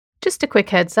Just a quick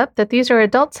heads up that these are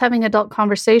adults having adult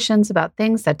conversations about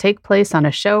things that take place on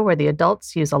a show where the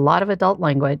adults use a lot of adult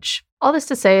language. All this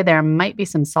to say there might be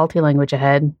some salty language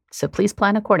ahead, so please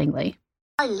plan accordingly.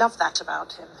 I love that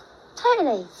about him.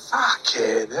 Totally.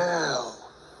 Fucking hell.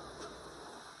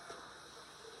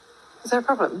 Is there a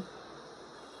problem?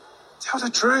 Tell the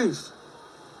truth.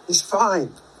 He's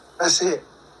fine. That's it.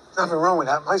 Nothing wrong with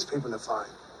that. Most people are fine.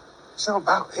 It's not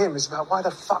about him. It's about why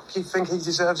the fuck you think he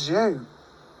deserves you.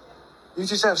 You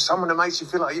deserve someone that makes you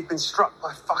feel like you've been struck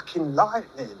by fucking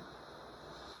lightning.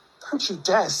 Don't you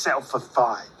dare settle for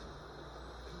 5.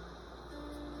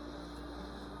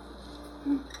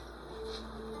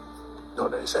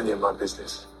 Not that it's any of my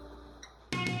business.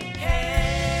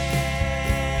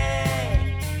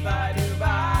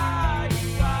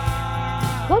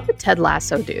 What would Ted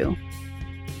Lasso do?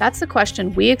 That's the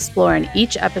question we explore in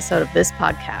each episode of this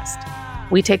podcast.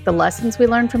 We take the lessons we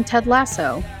learned from Ted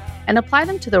Lasso and apply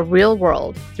them to the real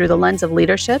world through the lens of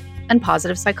leadership and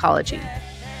positive psychology.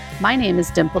 My name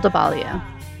is Dimple Dabalia.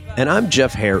 And I'm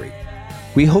Jeff Harry.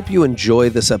 We hope you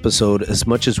enjoy this episode as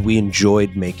much as we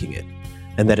enjoyed making it,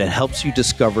 and that it helps you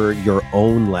discover your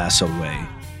own Lasso way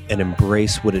and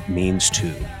embrace what it means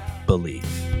to believe.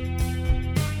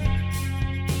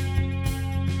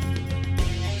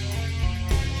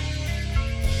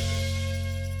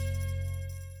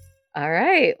 All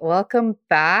right, welcome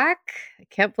back. I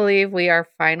can't believe we are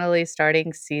finally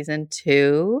starting season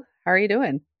 2. How are you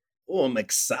doing? Oh, I'm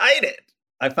excited.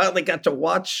 I finally got to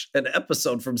watch an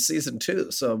episode from season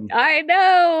 2, so I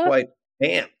know. Quite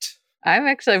amped. I'm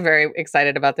actually very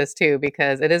excited about this too,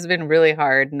 because it has been really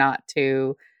hard not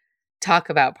to talk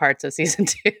about parts of season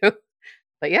 2.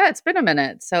 But yeah, it's been a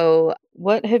minute. So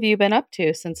what have you been up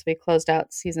to since we closed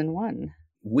out season 1?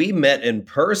 We met in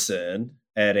person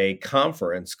at a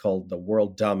conference called the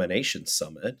World Domination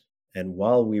Summit. And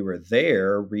while we were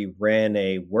there, we ran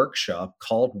a workshop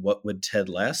called What Would Ted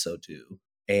Lasso Do?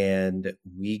 And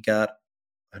we got,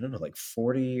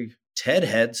 40 TED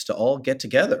heads to all get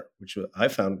together, which I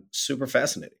found super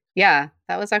fascinating. Yeah,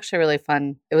 that was actually really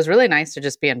fun. It was really nice to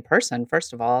just be in person,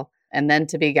 first of all, and then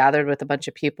to be gathered with a bunch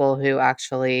of people who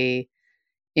actually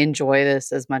enjoy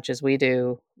this as much as we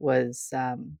do was,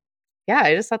 I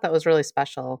just thought that was really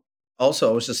special.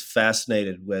 Also, I was just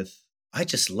fascinated with, I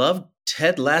just love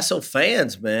Ted Lasso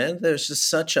fans, man. There's just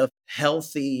such a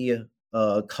healthy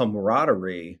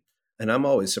camaraderie. And I'm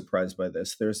always surprised by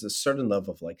this. There's a certain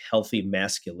level of healthy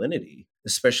masculinity,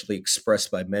 especially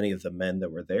expressed by many of the men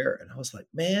that were there. And I was like,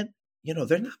 man, there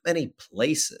are not many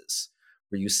places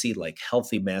where you see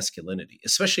healthy masculinity,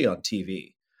 especially on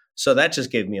TV. So that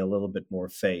just gave me a little bit more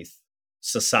faith.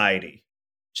 Society,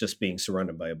 just being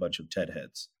surrounded by a bunch of TED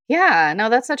heads. Yeah, no,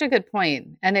 that's such a good point.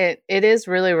 And it is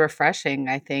really refreshing,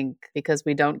 I think, because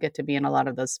we don't get to be in a lot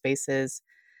of those spaces.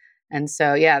 And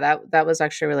so, yeah, that was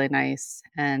actually really nice.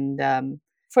 And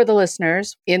for the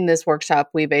listeners, in this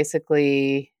workshop, we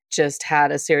basically just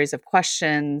had a series of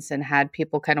questions and had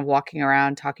people kind of walking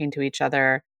around talking to each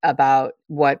other about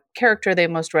what character they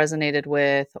most resonated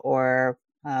with, or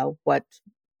what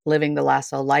living the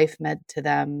Lasso life meant to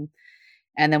them.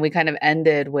 And then we kind of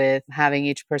ended with having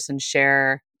each person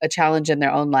share a challenge in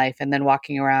their own life, and then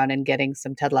walking around and getting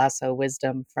some Ted Lasso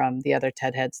wisdom from the other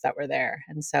TED heads that were there.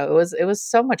 And so it was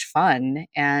so much fun.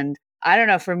 And I don't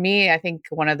know, for me, I think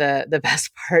one of the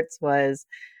best parts was,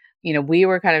 we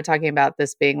were kind of talking about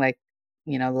this being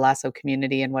the Lasso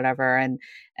community and whatever.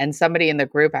 And somebody in the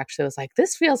group actually was like,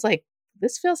 this feels like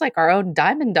our own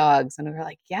Diamond Dogs. And we were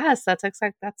like, yes, that's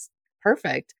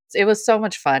perfect. It was so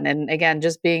much fun. And again,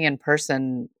 just being in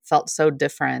person felt so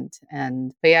different.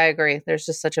 But yeah, I agree. There's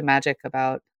just such a magic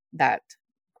about that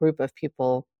group of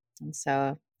people. And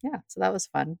so, yeah, so that was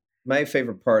fun. My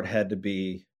favorite part had to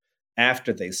be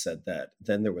after they said that,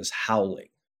 then there was howling.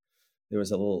 There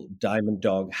was a little Diamond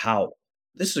Dog howl.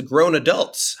 This is grown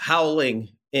adults howling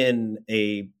in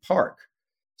a park.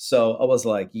 So I was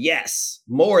like, yes,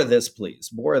 more of this,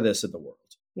 please. More of this in the world.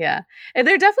 Yeah. And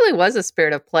there definitely was a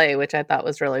spirit of play, which I thought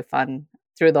was really fun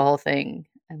through the whole thing.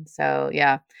 And so,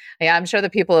 yeah, I'm sure the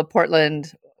people of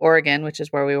Portland, Oregon, which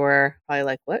is where we were, probably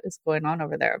like, what is going on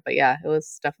over there? But yeah, it was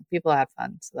stuff. People had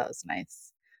fun. So that was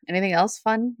nice. Anything else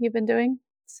fun you've been doing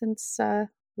since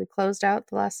we closed out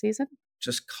the last season?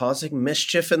 Just causing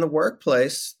mischief in the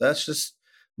workplace. That's just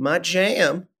my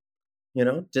jam.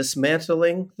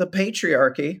 Dismantling the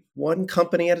patriarchy, one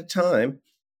company at a time.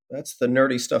 That's the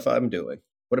nerdy stuff I'm doing.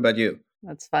 What about you?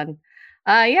 That's fun.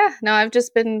 I've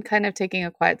just been kind of taking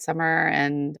a quiet summer,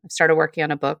 and I've started working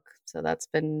on a book. So that's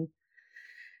been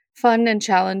fun and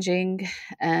challenging.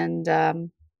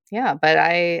 And Yeah, but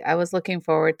I was looking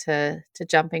forward to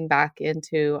jumping back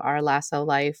into our Lasso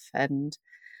life and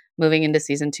moving into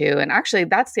season 2. And actually,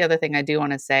 that's the other thing I do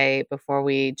want to say before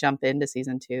we jump into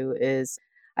season 2 is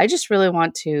I just really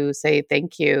want to say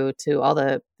thank you to all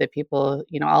the people,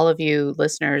 all of you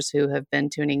listeners who have been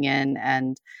tuning in,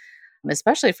 and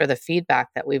especially for the feedback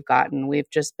that we've gotten. We've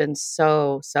just been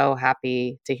so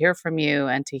happy to hear from you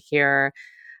and to hear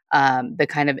the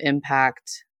kind of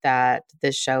impact that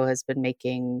this show has been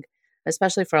making,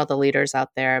 especially for all the leaders out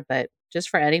there, but just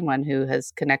for anyone who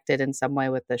has connected in some way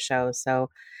with the show. So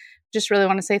just really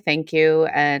want to say thank you.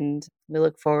 And we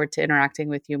look forward to interacting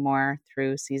with you more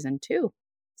through season 2.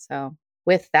 So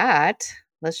with that,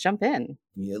 let's jump in.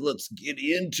 Yeah, let's get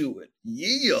into it.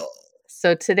 Yeah.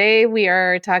 So today we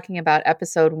are talking about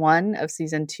episode 1 of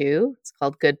season 2. It's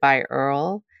called Goodbye,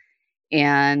 Earl.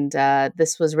 And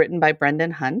this was written by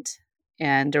Brendan Hunt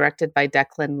and directed by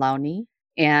Declan Lowney.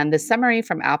 And the summary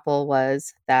from Apple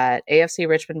was that AFC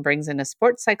Richmond brings in a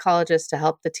sports psychologist to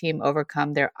help the team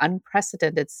overcome their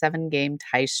unprecedented 7-game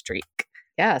tie streak.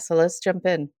 Yeah, so let's jump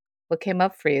in. What came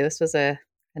up for you? This was a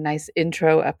nice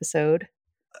intro episode.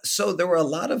 So there were a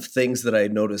lot of things that I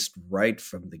noticed right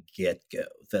from the get-go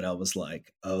that I was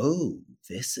like, oh,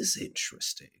 this is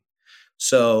interesting.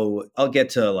 So I'll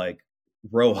get to like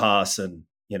Rojas and,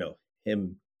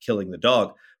 him killing the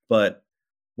dog. But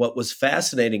what was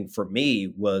fascinating for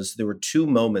me was there were 2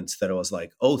 moments that I was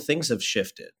like, oh, things have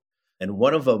shifted. And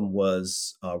one of them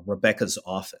was Rebecca's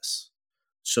office.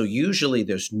 So usually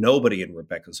there's nobody in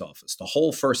Rebecca's office. The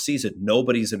whole first season,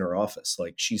 nobody's in her office.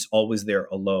 Like she's always there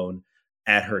alone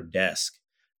at her desk.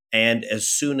 And as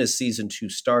soon as season 2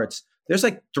 starts, there's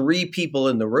like 3 people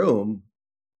in the room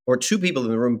or 2 people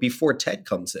in the room before Ted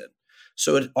comes in.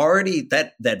 So it already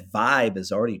that vibe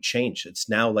has already changed. It's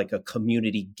now like a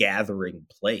community gathering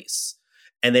place.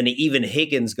 And then even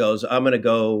Higgins goes, I'm going to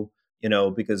go,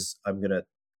 because I'm going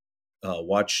to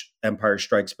watch Empire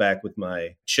Strikes Back with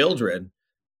my children,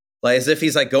 like as if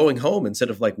he's like going home instead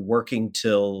of like working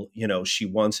till, she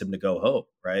wants him to go home.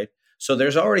 Right. So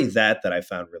there's already that I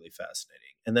found really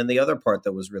fascinating. And then the other part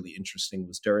that was really interesting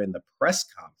was during the press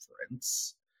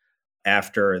conference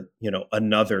after,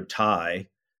 another tie,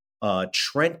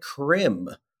 Trent Krim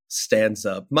stands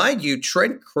up. Mind you,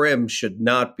 Trent Krim should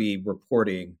not be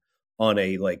reporting on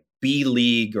a like B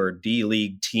League or D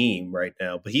League team right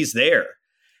now, but he's there.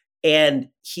 And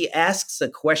he asks a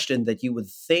question that you would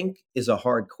think is a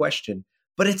hard question,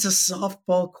 but it's a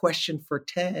softball question for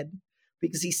Ted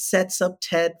because he sets up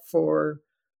Ted for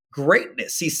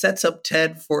greatness. He sets up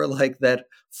Ted for like that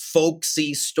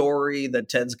folksy story that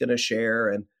Ted's going to share.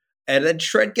 And then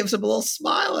Trent gives him a little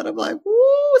smile, and I'm like,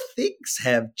 woo, things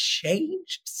have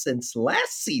changed since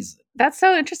last season. That's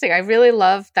so interesting. I really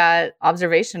love that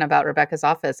observation about Rebecca's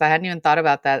office. I hadn't even thought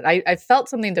about that. I felt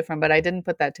something different, but I didn't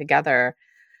put that together.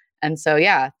 And so,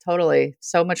 yeah, totally.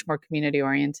 So much more community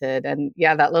oriented. And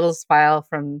yeah, that little smile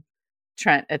from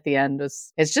Trent at the end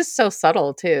it's just so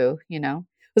subtle too, It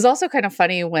was also kind of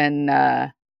funny when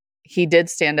he did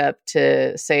stand up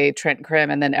to say Trent Krim,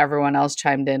 and then everyone else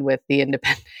chimed in with the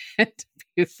Independent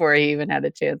before he even had a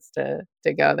chance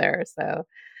to go there. So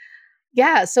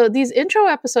yeah, so these intro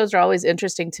episodes are always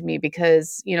interesting to me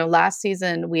because, last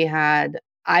season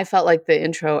I felt like the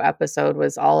intro episode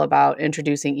was all about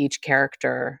introducing each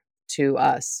character to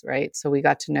us, right? So we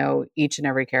got to know each and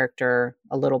every character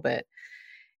a little bit.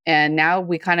 And now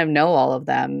we kind of know all of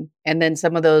them. And then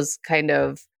some of those kind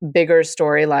of bigger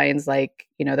storylines, like,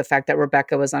 the fact that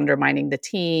Rebecca was undermining the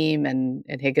team and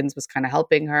Higgins was kind of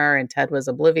helping her and Ted was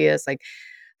oblivious, like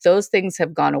those things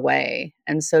have gone away.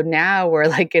 And so now we're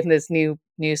like in this new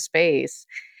space.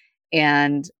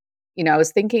 And, I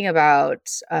was thinking about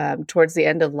towards the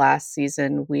end of last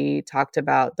season, we talked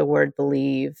about the word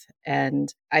believe.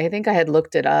 And I think I had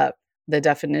looked it up, the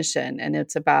definition, and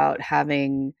it's about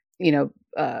having,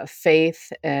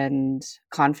 faith and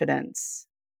confidence.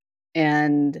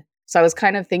 And so I was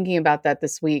kind of thinking about that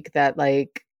this week, that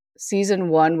like season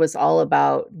 1 was all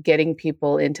about getting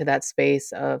people into that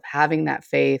space of having that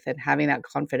faith and having that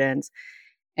confidence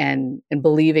and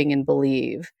believing and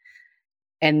believe.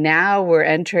 And now we're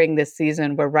entering this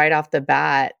season where right off the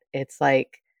bat, it's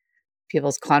like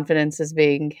people's confidence is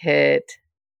being hit.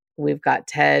 We've got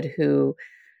Ted, who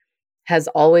has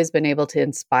always been able to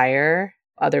inspire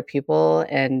other people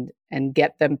and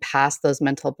get them past those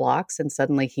mental blocks. And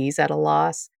suddenly he's at a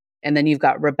loss. And then you've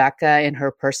got Rebecca in her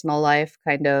personal life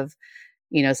kind of,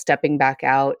 stepping back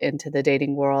out into the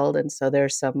dating world. And so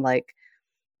there's some like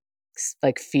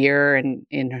fear and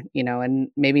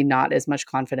and maybe not as much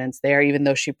confidence there, even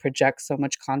though she projects so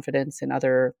much confidence in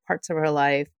other parts of her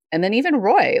life. And then even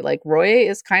Roy, like Roy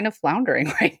is kind of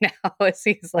floundering right now as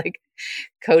he's like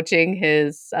coaching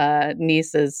his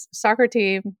niece's soccer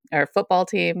team or football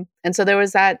team. And so there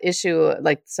was that issue.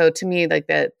 Like, so to me, like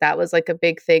that was like a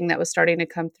big thing that was starting to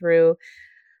come through.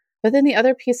 But then the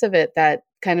other piece of it that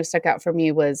kind of stuck out for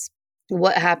me was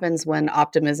what happens when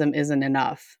optimism isn't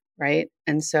enough, right?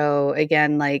 And so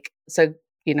again, like, so,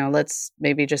 let's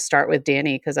maybe just start with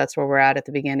Danny because that's where we're at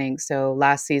the beginning. So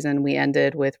last season we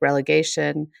ended with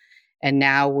relegation, and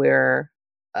now we're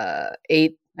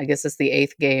eight. I guess it's the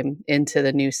eighth game into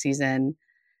the new season,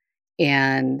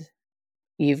 and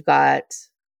you've got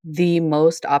the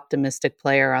most optimistic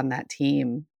player on that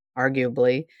team,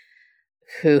 arguably,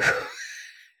 who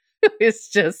is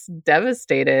just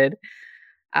devastated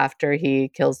after he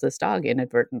kills this dog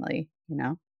inadvertently.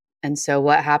 And so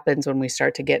what happens when we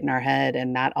start to get in our head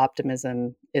and that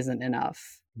optimism isn't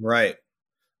enough? Right.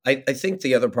 I think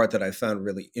the other part that I found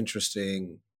really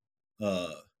interesting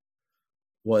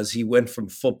was he went from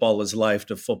football is life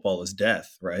to football is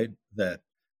death, right? That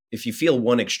if you feel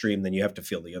one extreme, then you have to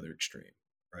feel the other extreme,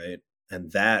 right?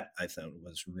 And that I found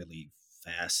was really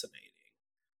fascinating.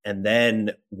 And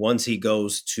then once he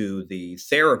goes to the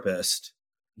therapist,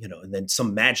 and then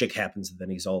some magic happens and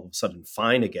then he's all of a sudden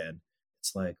fine again.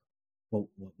 It's like, well,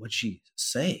 what'd she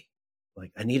say?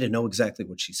 Like, I need to know exactly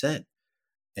what she said.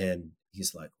 And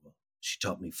he's like, well, she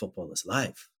taught me football is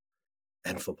life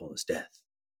and football is death.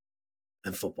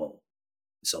 And football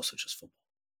is also just football.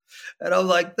 And I'm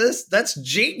like, that's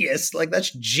genius. Like,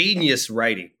 that's genius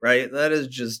writing, right? That is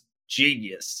just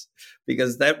genius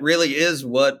because that really is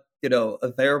what,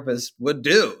 a therapist would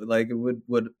do. Like, it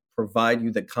would provide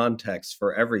you the context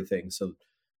for everything. So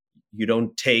you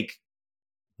don't take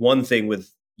one thing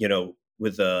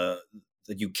that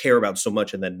you care about so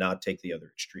much and then not take the other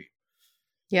extreme.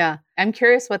 Yeah. I'm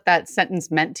curious what that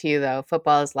sentence meant to you, though.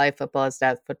 Football is life, football is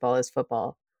death, football is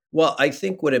football. Well, I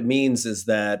think what it means is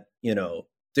that,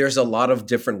 there's a lot of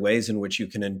different ways in which you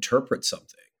can interpret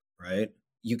something, right?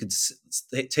 You could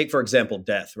take, for example,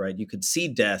 death, right? You could see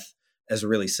death as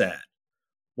really sad.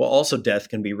 Well, also death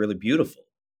can be really beautiful.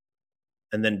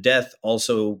 And then death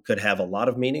also could have a lot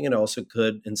of meaning and also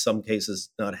could, in some cases,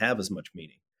 not have as much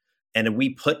meaning. And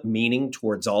we put meaning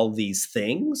towards all these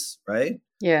things, right?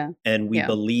 Yeah. And we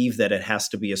believe that it has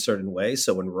to be a certain way.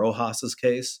 So in Rojas's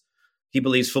case, he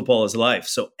believes football is life.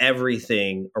 So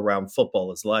everything around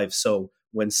football is life. So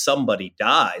when somebody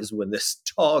dies, when this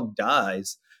dog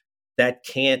dies, that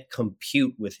can't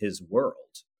compute with his world.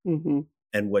 Mm-hmm.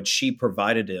 And what she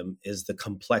provided him is the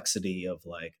complexity of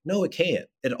like, no, it can't.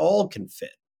 It all can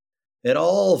fit. It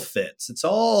all fits. It's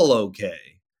all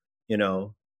okay.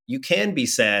 You can be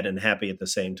sad and happy at the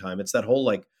same time. It's that whole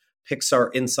like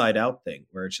Pixar Inside Out thing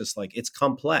where it's just like, it's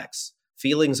complex.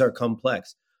 Feelings are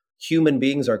complex. Human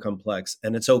beings are complex.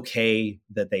 And it's okay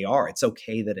that they are. It's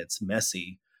okay that it's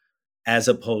messy as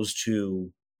opposed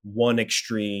to one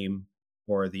extreme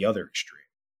or the other extreme.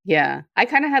 Yeah. I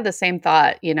kind of had the same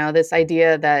thought, this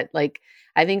idea that like,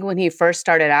 I think when he first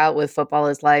started out with Football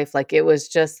is Life, like it was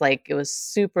just like, it was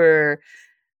super,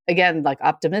 again, like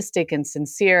optimistic and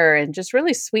sincere and just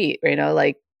really sweet,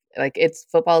 like it's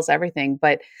football is everything.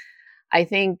 But I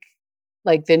think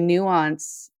like the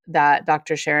nuance that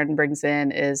Dr. Sharon brings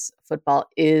in is football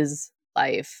is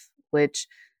life, which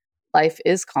life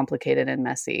is complicated and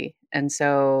messy. And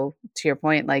so to your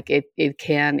point, like it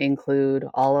can include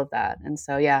all of that. And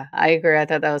so, yeah, I agree. I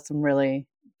thought that was some really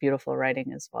beautiful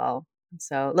writing as well.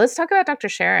 So let's talk about Dr.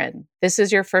 Sharon. This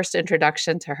is your first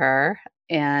introduction to her.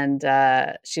 And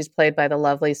she's played by the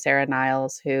lovely Sarah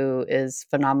Niles, who is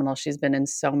phenomenal. She's been in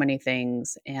so many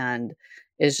things and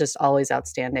is just always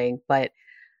outstanding. But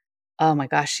oh my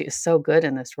gosh, she is so good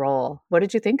in this role. What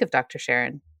did you think of Dr.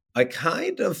 Sharon? I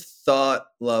kind of thought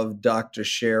of Dr.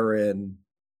 Sharon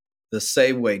the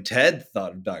same way Ted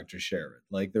thought of Dr. Sharon.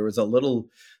 Like there's a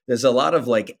lot of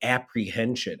like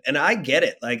apprehension. And I get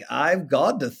it. Like I've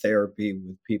gone to therapy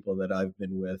with people that I've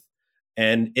been with.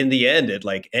 And in the end, it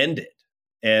like ended.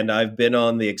 And I've been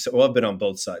on I've been on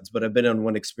both sides, but I've been on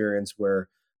one experience where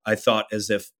I thought as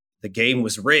if the game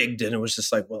was rigged and it was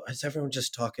just like, well, is everyone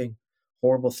just talking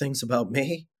horrible things about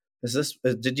me?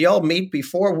 Did y'all meet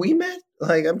before we met?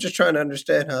 Like, I'm just trying to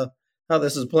understand how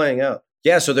this is playing out.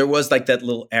 Yeah, so there was like that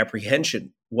little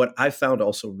apprehension. What I found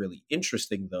also really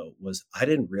interesting, though, was I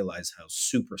didn't realize how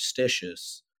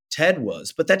superstitious Ted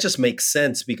was. But that just makes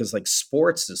sense because like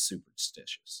sports is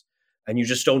superstitious. And you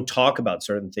just don't talk about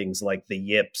certain things like the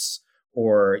yips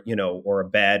or a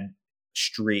bad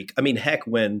streak. I mean, heck,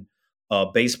 when a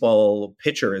baseball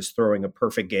pitcher is throwing a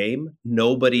perfect game,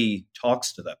 nobody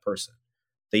talks to that person.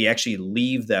 They actually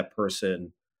leave that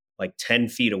person like 10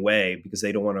 feet away because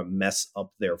they don't want to mess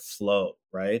up their flow,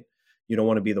 right? You don't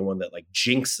want to be the one that like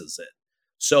jinxes it.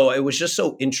 So it was just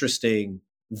so interesting,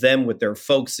 them with their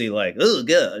folksy, like, oh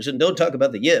gosh, and don't talk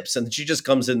about the yips. And she just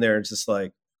comes in there and it's just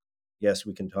like, yes,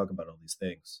 we can talk about all these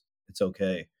things. It's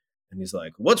okay. And he's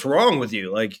like, what's wrong with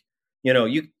you? Like,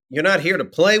 you're not here to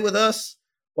play with us.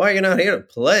 Why are you not here to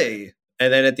play?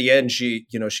 And then at the end, she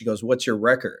goes, what's your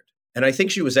record? And I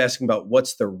think she was asking about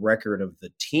what's the record of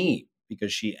the team,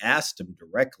 because she asked him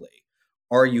directly,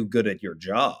 are you good at your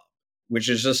job? Which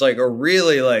is just like a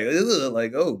really like, ugh,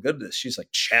 like, oh goodness. She's like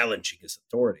challenging his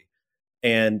authority.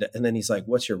 And then he's like,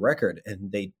 what's your record?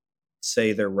 And they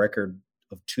say their record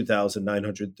of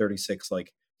 2,936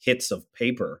 like hits of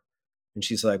paper. And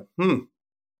she's like, And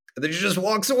then she just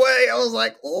walks away. I was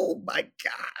like, oh my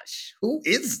gosh, who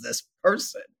is this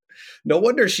person? No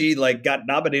wonder she like got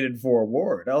nominated for an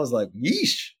award. I was like,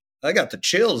 yeesh, I got the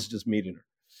chills just meeting her.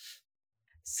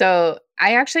 So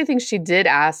I actually think she did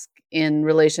ask in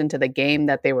relation to the game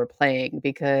that they were playing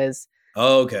because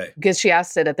she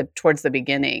asked it towards the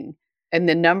beginning. And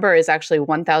the number is actually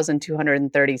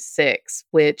 1,236,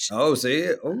 which... Oh, see?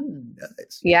 Oh,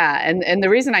 nice. Yeah. And the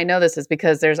reason I know this is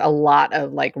because there's a lot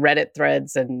of like Reddit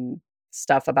threads and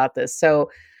stuff about this. So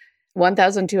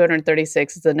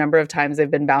 1,236 is the number of times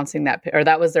they've been bouncing or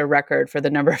that was their record for the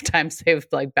number of times they've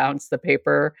like bounced the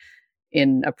paper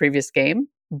in a previous game.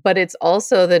 But it's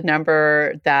also the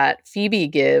number that Phoebe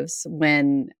gives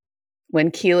when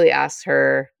Keeley asks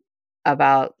her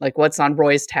about like what's on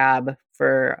Roy's tab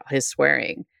for his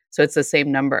swearing. So it's the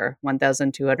same number,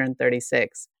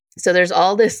 1,236. So there's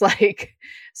all this like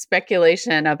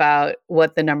speculation about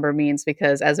what the number means,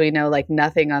 because as we know, like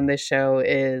nothing on this show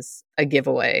is a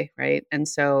giveaway, right? And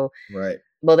so, right.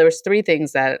 Well, there was 3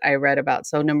 things that I read about.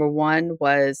 So number 1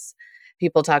 was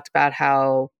people talked about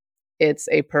how it's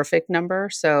a perfect number.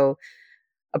 So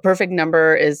a perfect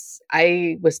number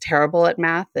I was terrible at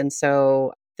math, and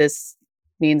so this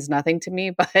means nothing to me,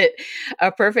 but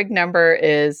a perfect number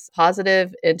is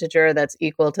positive integer that's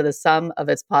equal to the sum of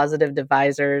its positive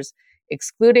divisors,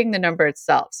 excluding the number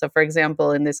itself. So for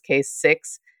example, in this case,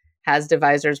 6 has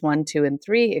divisors 1, 2, and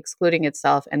 3, excluding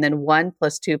itself, and then 1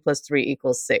 plus 2 plus 3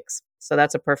 equals 6. So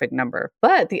that's a perfect number.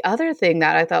 But the other thing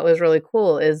that I thought was really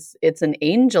cool is it's an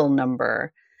angel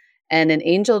number. And an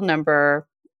angel number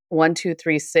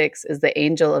 1,236 is the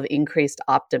angel of increased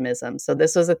optimism. So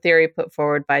this was a theory put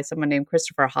forward by someone named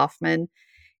Christopher Hoffman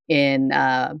in,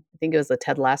 I think it was the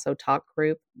Ted Lasso talk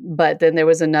group. But then there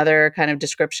was another kind of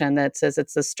description that says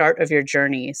it's the start of your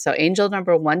journey. So angel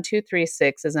number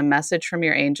 1,236 is a message from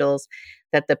your angels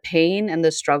that the pain and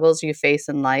the struggles you face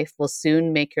in life will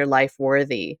soon make your life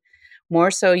worthy. More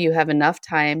so, you have enough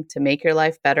time to make your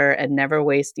life better and never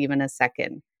waste even a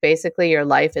second. Basically, your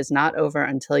life is not over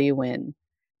until you win.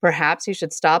 Perhaps you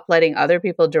should stop letting other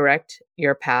people direct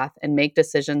your path and make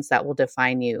decisions that will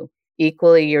define you.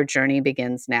 Equally, your journey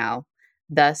begins now.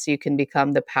 Thus, you can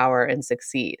become the power and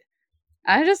succeed.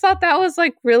 I just thought that was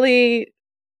like really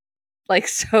like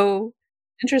so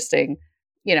interesting,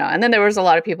 and then there was a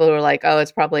lot of people who were like, oh,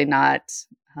 it's probably not,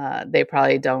 they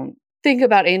probably don't think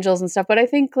about angels and stuff. But I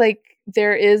think like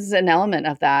there is an element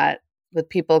of that with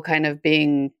people kind of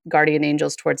being guardian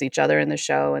angels towards each other in the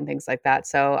show and things like that.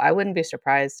 So I wouldn't be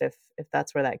surprised if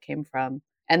that's where that came from.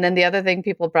 And then the other thing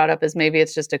people brought up is maybe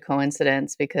it's just a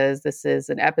coincidence because this is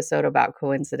an episode about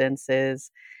coincidences.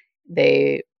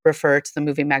 They refer to the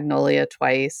movie Magnolia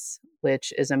twice,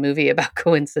 which is a movie about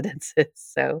coincidences.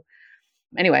 So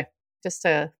anyway, just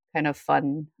a kind of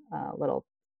fun little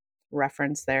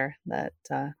reference there that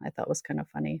I thought was kind of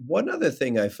funny. One other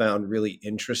thing I found really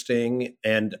interesting,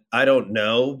 and I don't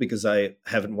know because I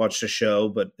haven't watched the show,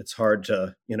 but it's hard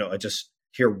to, I just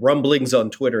hear rumblings on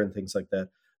Twitter and things like that.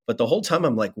 But the whole time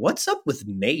I'm like, what's up with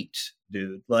Nate,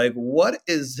 dude? Like, what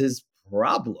is his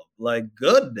problem? Like,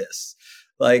 goodness.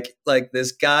 Like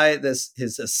this guy,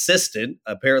 his assistant,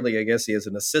 apparently, I guess he has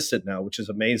an assistant now, which is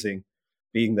amazing,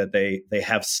 being that they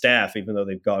have staff, even though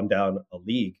they've gone down a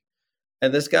league.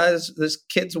 And this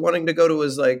kid's wanting to go to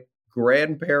his like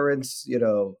grandparents',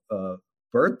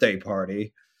 birthday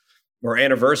party or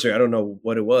anniversary. I don't know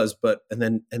what it was, but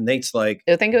and Nate's like,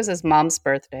 I think it was his mom's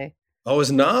birthday. Oh,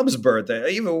 his mom's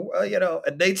birthday. Even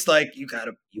and Nate's like, you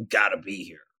gotta be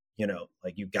here.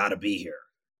 Like you gotta be here.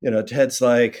 Ted's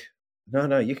like,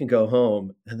 no, you can go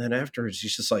home. And then afterwards,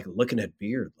 he's just like looking at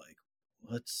Beard, like,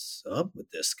 what's up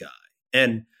with this guy?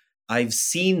 And I've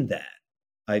seen that.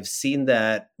 I've seen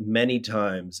that many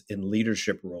times in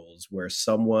leadership roles where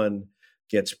someone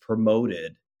gets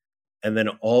promoted and then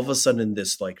all of a sudden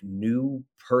this like new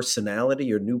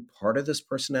personality or new part of this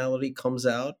personality comes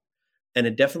out And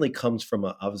it definitely comes from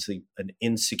obviously an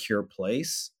insecure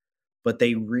place, but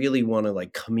they really want to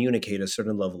like communicate a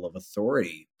certain level of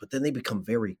authority, but then they become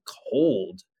very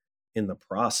cold in the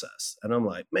process. And I'm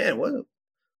like, man, what?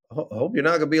 I hope you're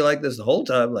not gonna be like this the whole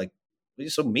time. Like, you're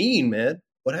so mean, man.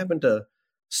 What happened to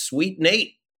sweet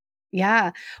Nate?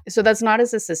 Yeah. So that's not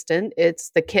his assistant.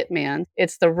 It's the kit man.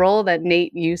 It's the role that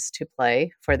Nate used to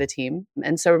play for the team.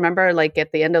 And so remember, like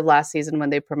at the end of last season, when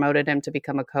they promoted him to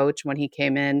become a coach, when he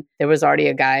came in, there was already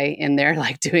a guy in there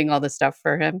like doing all the stuff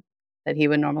for him that he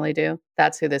would normally do.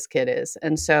 That's who this kid is.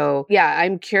 And so, yeah,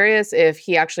 I'm curious if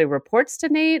he actually reports to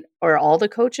Nate or all the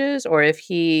coaches, or if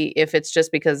it's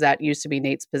just because that used to be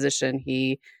Nate's position,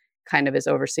 he kind of is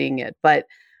overseeing it. But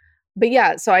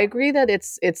yeah, so I agree that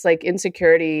it's like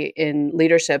insecurity in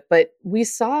leadership, but we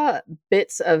saw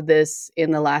bits of this in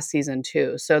the last season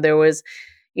too. So there was,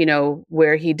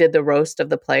 where he did the roast of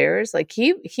the players. Like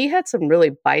he had some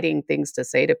really biting things to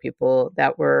say to people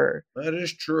that were. That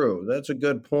is true. That's a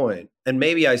good point. And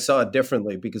maybe I saw it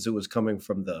differently because it was coming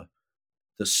from the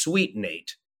sweet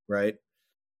Nate, right?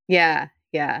 Yeah,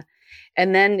 yeah.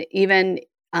 And then even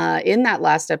in that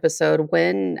last episode,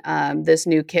 when this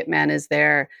new kit man is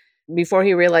there, before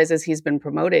he realizes he's been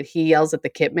promoted, he yells at the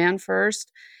kit man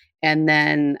first. And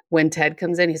then when Ted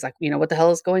comes in, he's like, what the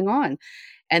hell is going on?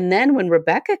 And then when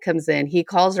Rebecca comes in, he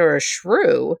calls her a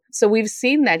shrew. So we've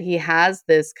seen that he has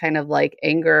this kind of like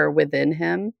anger within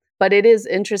him. But it is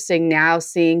interesting now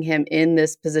seeing him in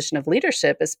this position of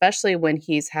leadership, especially when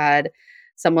he's had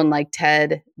someone like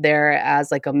Ted there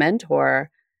as like a mentor.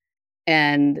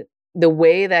 And the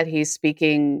way that he's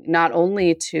speaking, not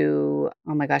only to,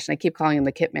 oh my gosh, and I keep calling him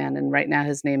the Kit Man, and right now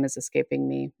his name is escaping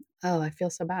me. Oh, I feel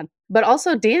so bad. But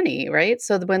also Danny, right?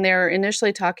 So when they're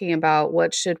initially talking about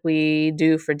what should we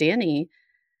do for Danny,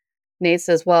 Nate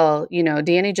says, well,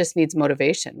 Danny just needs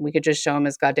motivation. We could just show him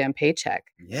his goddamn paycheck.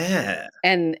 Yeah.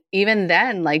 And even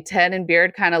then, like Ted and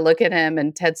Beard kind of look at him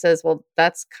and Ted says, well,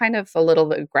 that's kind of a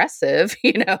little aggressive,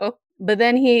 But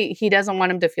then he doesn't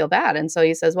want him to feel bad. And so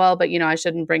he says, well, but I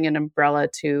shouldn't bring an umbrella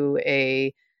to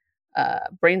a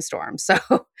brainstorm. So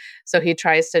he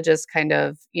tries to just kind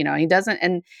of, he doesn't.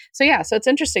 And so, yeah, so it's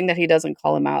interesting that he doesn't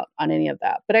call him out on any of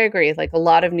that. But I agree, like a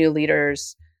lot of new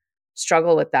leaders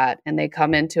struggle with that, and they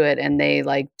come into it and they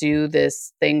like do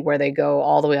this thing where they go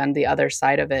all the way on the other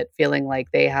side of it, feeling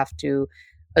like they have to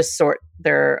assert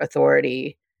their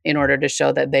authority in order to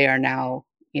show that they are now,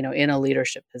 in a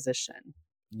leadership position.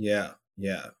 Yeah.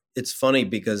 Yeah. It's funny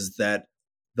because that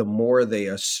the more they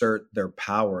assert their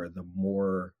power, the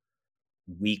more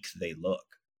weak they look.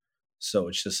 So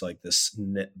it's just like this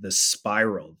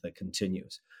spiral that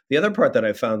continues. The other part that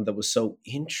I found that was so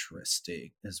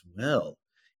interesting as well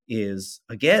is,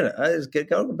 again, I was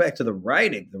going back to the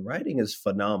writing. The writing is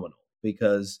phenomenal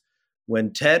because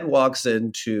when Ted walks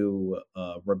into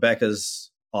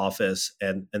Rebecca's office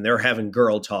and they're having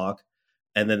girl talk,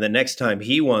 and then the next time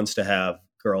he wants to have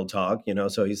girl talk,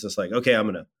 so he's just like, okay,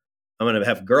 I'm gonna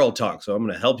have girl talk, so I'm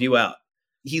gonna help you out.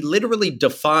 He literally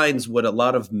defines what a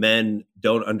lot of men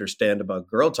don't understand about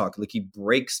girl talk. Like he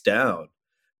breaks down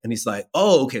and he's like,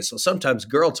 oh, okay, so sometimes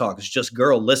girl talk is just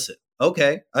girl listen.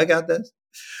 Okay, I got this.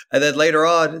 And then later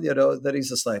on, then he's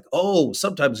just like, oh,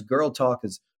 sometimes girl talk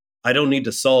is I don't need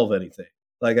to solve anything.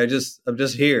 Like I'm just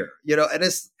here, and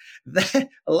it's that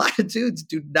a lot of dudes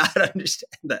do not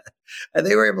understand that. And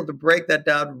they were able to break that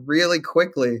down really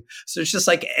quickly. So it's just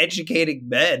like educating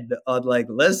men on like,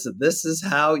 listen, this is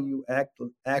how you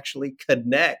actually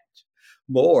connect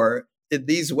more in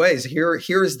these ways.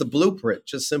 Here's the blueprint.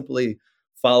 Just simply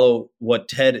follow what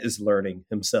Ted is learning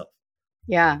himself.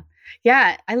 Yeah.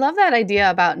 Yeah. I love that idea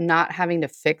about not having to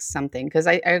fix something because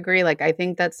I agree. Like, I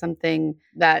think that's something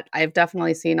that I've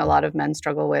definitely seen a lot of men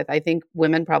struggle with. I think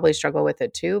women probably struggle with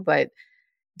it too. But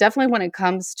definitely when it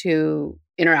comes to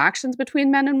interactions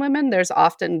between men and women, there's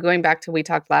often going back to we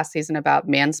talked last season about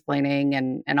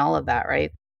mansplaining and all of that.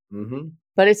 Right. Mm-hmm.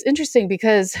 But it's interesting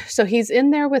because so he's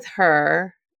in there with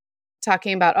her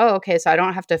talking about, oh, okay, so I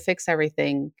don't have to fix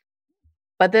everything.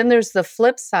 But then there's the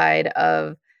flip side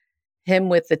of him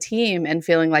with the team and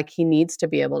feeling like he needs to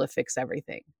be able to fix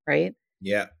everything, right?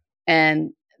 Yeah. And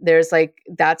there's like,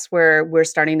 that's where we're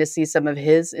starting to see some of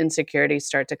his insecurities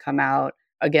start to come out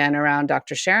again around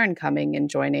Dr. Sharon coming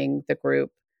and joining the group.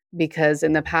 Because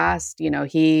in the past,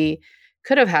 he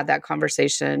could have had that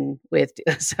conversation with,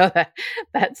 so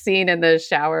that scene in the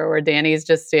shower where Danny's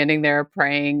just standing there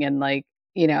praying and like,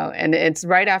 and it's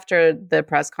right after the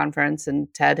press conference and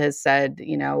Ted has said,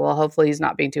 well, hopefully he's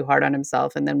not being too hard on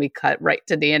himself. And then we cut right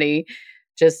to Danny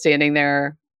just standing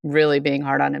there really being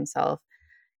hard on himself.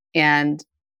 And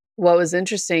what was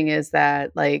interesting is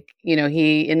that, like, you know,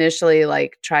 he initially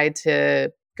like tried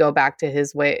to go back to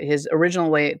his original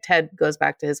way. Ted goes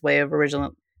back to his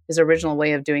original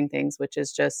way of doing things, which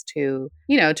is just to,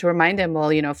 you know, to remind him,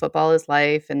 well, you know, football is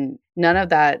life, and none of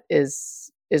that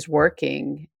is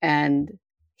working. And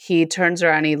he turns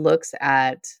around, he looks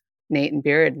at Nate and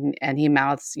Beard, and he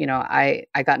mouths, you know, I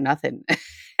got nothing.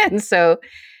 And so,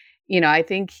 you know, I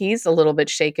think he's a little bit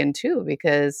shaken too,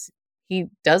 because he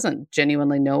doesn't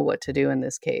genuinely know what to do in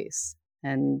this case.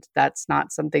 And that's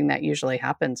not something that usually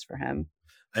happens for him.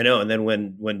 I know. And then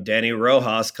when Danny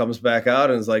Rojas comes back out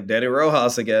and is like Danny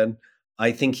Rojas again,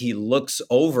 I think he looks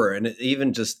over, and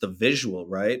even just the visual,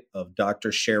 right, of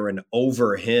Dr. Sharon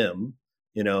over him,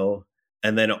 you know,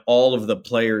 and then all of the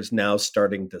players now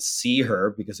starting to see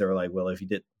her because they were like, well, if he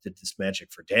did this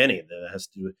magic for Danny, then it has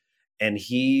to do it. And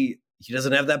he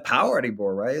doesn't have that power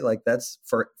anymore, right? Like that's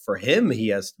for him, he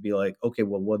has to be like, okay,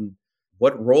 well,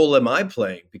 what role am I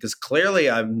playing? Because clearly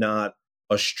I'm not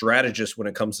a strategist when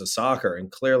it comes to soccer,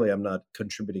 and clearly I'm not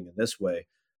contributing in this way.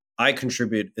 I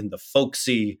contribute in the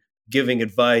folksy giving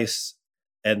advice,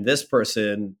 and this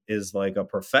person is like a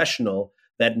professional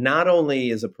that not only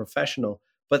is a professional,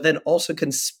 but then also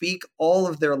can speak all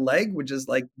of their languages,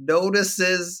 like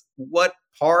notices what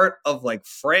part of like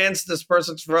France this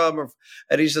person's from,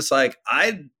 and he's just like,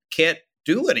 I can't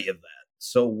do any of that.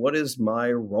 So what is my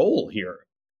role here?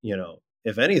 You know,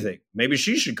 if anything, maybe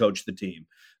she should coach the team.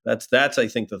 That's I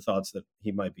think the thoughts that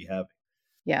he might be having.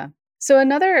 Yeah. So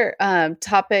another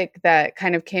topic that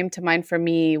kind of came to mind for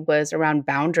me was around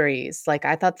boundaries. Like,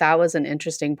 I thought that was an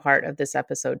interesting part of this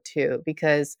episode too,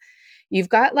 because you've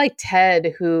got like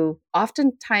Ted, who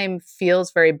oftentimes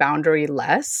feels very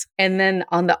boundary-less. And then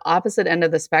on the opposite end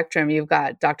of the spectrum, you've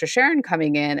got Dr. Sharon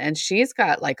coming in, and she's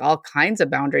got like all kinds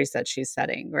of boundaries that she's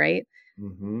setting, right?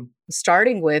 Mm-hmm.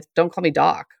 Starting with, don't call me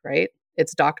doc, right?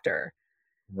 It's doctor.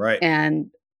 Right. And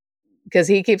because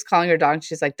he keeps calling her doc, and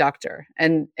she's like, doctor.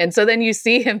 And so then you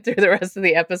see him through the rest of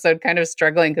the episode kind of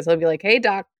struggling, because he'll be like, hey,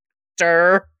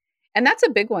 doctor. And that's a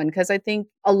big one, because I think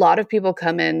a lot of people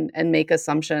come in and make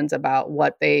assumptions about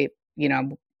what they, you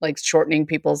know, like shortening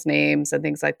people's names and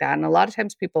things like that. And a lot of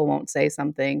times people won't say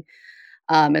something.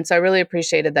 And so I really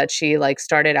appreciated that she like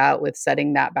started out with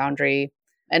setting that boundary.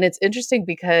 And it's interesting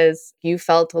because you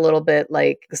felt a little bit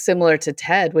like similar to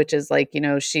Ted, which is like, you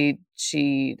know, she,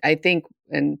 I think,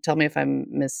 and tell me if I'm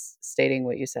misstating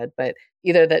what you said, but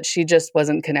either that she just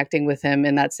wasn't connecting with him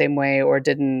in that same way, or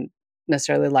didn't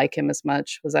necessarily like him as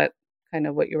much. Was that kind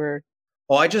of what you were?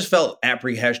 Oh, I just felt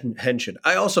apprehension.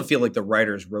 I also feel like the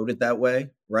writers wrote it that way,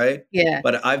 right? Yeah.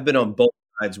 But I've been on both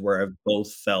sides where I've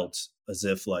both felt as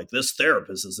if like this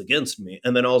therapist is against me,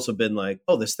 and then also been like,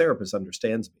 oh, this therapist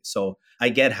understands me. So I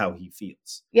get how he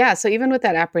feels. Yeah. So even with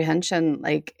that apprehension,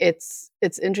 like it's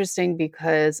interesting,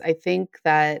 because I think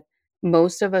that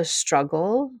most of us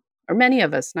struggle, or many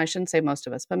of us, and I shouldn't say most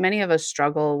of us, but many of us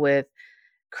struggle with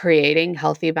creating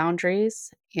healthy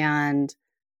boundaries and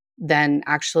then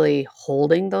actually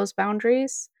holding those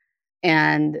boundaries.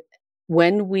 And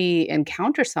when we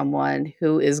encounter someone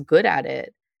who is good at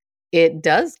it, it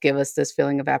does give us this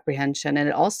feeling of apprehension. And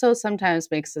it also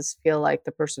sometimes makes us feel like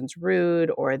the person's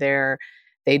rude, or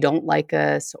they don't like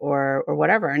us, or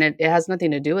whatever. And it has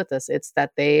nothing to do with us. It's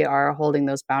that they are holding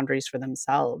those boundaries for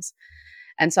themselves.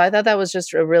 And so I thought that was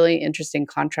just a really interesting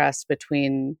contrast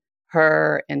between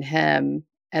her and him.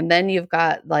 And then you've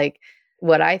got like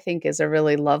what I think is a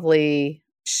really lovely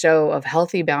show of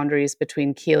healthy boundaries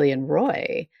between Keely and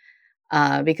Roy,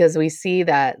 because we see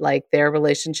that like their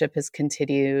relationship has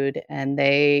continued, and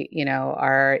they, you know,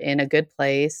 are in a good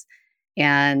place.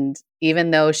 And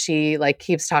even though she like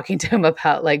keeps talking to him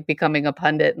about like becoming a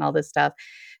pundit and all this stuff,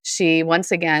 she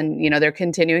once again, you know, they're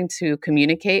continuing to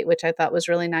communicate, which I thought was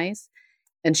really nice.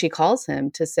 And she calls him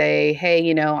to say, hey,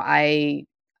 you know, I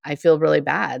feel really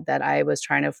bad that I was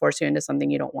trying to force you into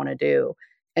something you don't want to do.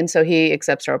 And so he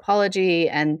accepts her apology,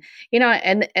 and, you know,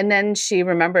 and then she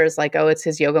remembers like, oh, it's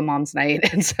his yoga mom's night.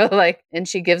 And so like, and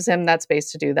she gives him that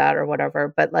space to do that or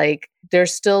whatever. But like, they're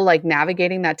still like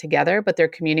navigating that together, but they're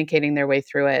communicating their way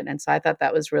through it. And so I thought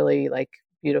that was really like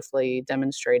beautifully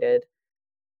demonstrated.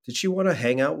 Did she want to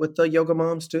hang out with the yoga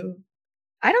moms too?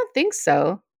 I don't think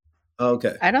so.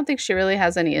 Okay. I don't think she really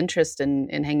has any interest in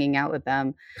hanging out with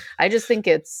them. I just think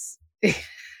it's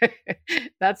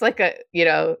that's like a, you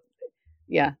know,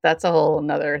 yeah, that's a whole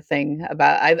another thing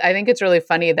about, I think it's really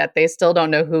funny that they still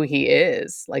don't know who he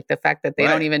is. Like the fact that they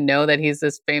don't Right. even know that he's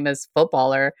this famous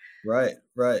footballer. Right.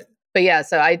 But yeah,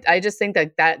 so I just think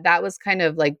that was kind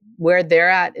of like where they're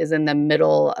at, is in the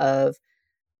middle of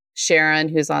Sharon,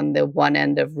 who's on the one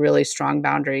end of really strong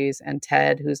boundaries, and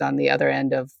Ted, who's on the other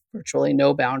end of virtually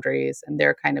no boundaries, and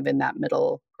they're kind of in that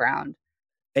middle ground.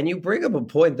 And you bring up a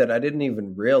point that I didn't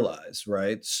even realize,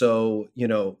 right? So,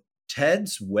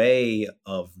 Ted's way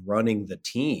of running the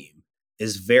team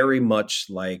is very much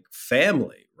like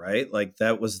family, right? Like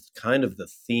that was kind of the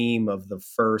theme of the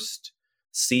first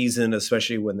season,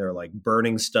 especially when they're like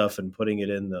burning stuff and putting it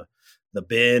in the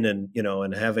bin and,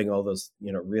 and having all those,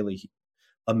 really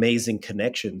amazing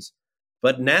connections.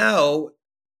 But now,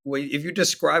 if you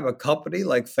describe a company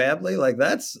like family, like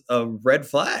that's a red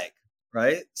flag,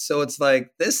 right? So it's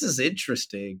like, this is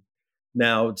interesting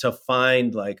now to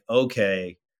find like,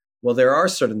 okay, well, there are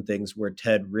certain things where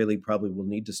Ted really probably will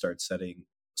need to start setting a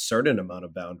certain amount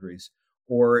of boundaries,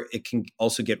 or it can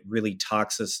also get really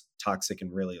toxic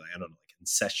and really, I don't know, like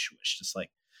incestuous,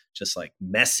 just like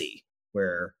messy,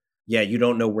 where yeah, you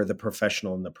don't know where the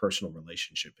professional and the personal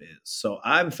relationship is. So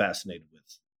I'm fascinated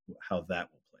with how that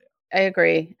will play out. I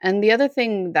agree. And the other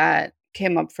thing that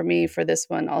came up for me for this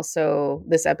one also,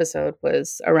 this episode,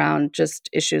 was around just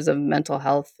issues of mental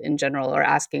health in general, or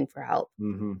asking for help.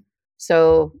 Mm-hmm.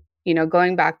 So,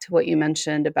 going back to what you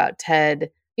mentioned about Ted,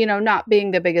 not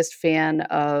being the biggest fan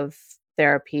of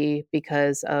therapy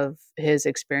because of his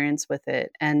experience with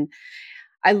it. And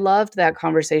I loved that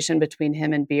conversation between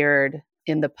him and Beard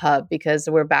in the pub, because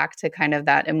we're back to kind of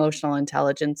that emotional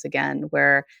intelligence again,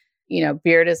 where,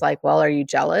 Beard is like, well, are you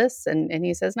jealous? And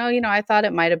he says, no, I thought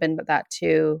it might have been that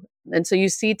too. And so you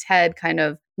see Ted kind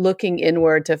of looking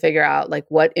inward to figure out like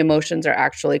what emotions are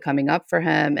actually coming up for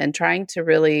him and trying to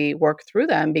really work through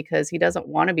them, because he doesn't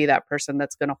want to be that person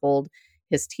that's going to hold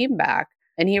his team back.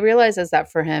 And he realizes that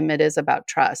for him, it is about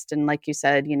trust. And like you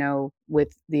said,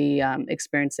 with the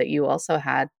experience that you also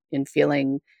had in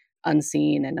feeling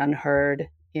unseen and unheard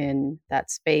in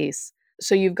that space.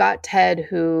 So you've got Ted,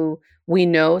 who we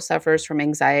know suffers from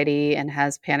anxiety and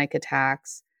has panic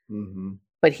attacks, Mm-hmm.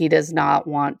 but he does not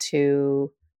want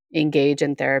to engage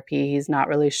in therapy. He's not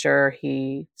really sure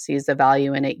he sees the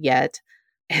value in it yet.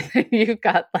 And then you've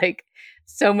got like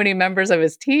so many members of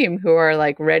his team who are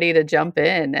like ready to jump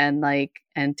in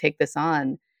and take this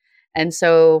on. And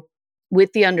so,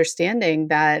 with the understanding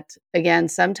that, again,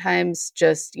 sometimes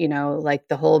just, like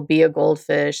the whole be a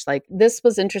goldfish, like this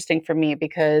was interesting for me,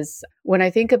 because when I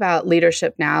think about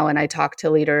leadership now and I talk to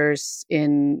leaders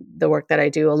in the work that I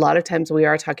do, a lot of times we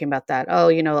are talking about that. Oh,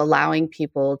 allowing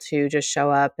people to just show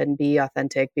up and be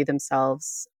authentic, be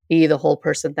themselves, be the whole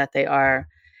person that they are.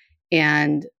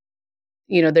 And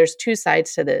there's two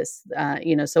sides to this.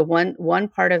 So one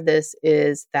part of this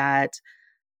is that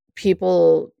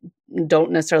people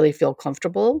don't necessarily feel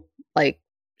comfortable like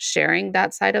sharing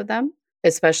that side of them,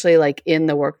 especially like in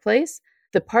the workplace.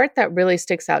 The part that really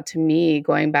sticks out to me,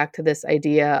 going back to this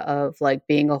idea of like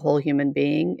being a whole human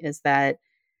being, is that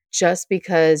just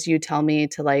because you tell me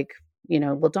to like,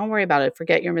 well, don't worry about it,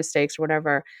 forget your mistakes or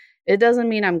whatever, it doesn't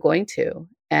mean I'm going to.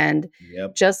 And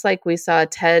Yep. just like we saw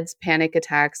Ted's panic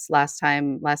attacks last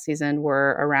season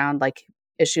were around like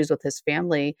issues with his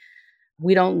family,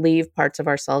 we don't leave parts of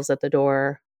ourselves at the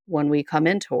door when we come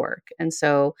into work. And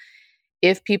so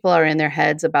if people are in their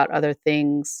heads about other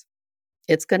things,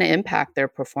 it's going to impact their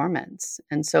performance.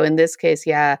 And so in this case,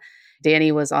 yeah,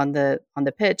 Danny was on the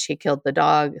pitch, he killed the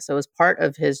dog. So it was part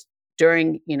of his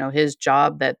during, his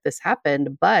job that this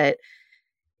happened, but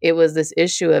it was this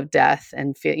issue of death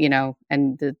and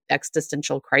and the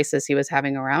existential crisis he was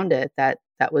having around it that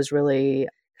was really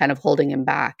kind of holding him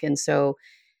back. And so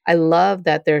I love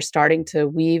that they're starting to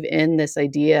weave in this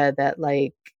idea that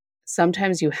like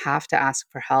sometimes you have to ask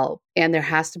for help, and there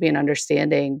has to be an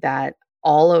understanding that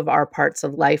all of our parts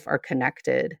of life are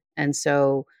connected. And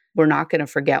so we're not going to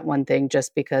forget one thing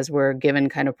just because we're given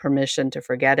kind of permission to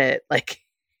forget it. Like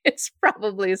it's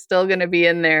probably still going to be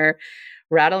in there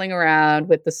rattling around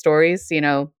with the stories,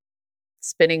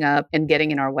 spinning up and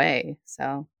getting in our way.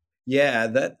 So Yeah,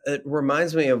 that it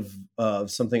reminds me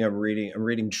of something I'm reading. I'm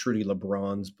reading Trudy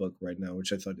LeBron's book right now,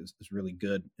 which I thought is really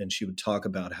good. And she would talk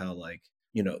about how, like,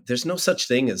 there's no such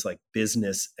thing as like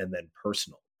business and then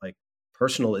personal. Like,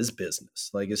 personal is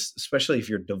business. Like, especially if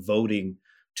you're devoting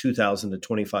 2,000 to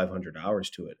 2,500 hours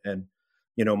to it. And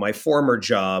my former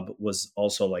job was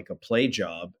also like a play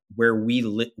job where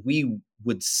we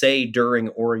would say during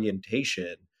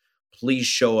orientation, please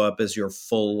show up as your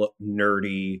full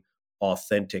nerdy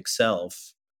authentic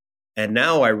self. And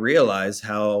now I realize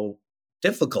how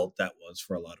difficult that was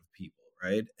for a lot of people,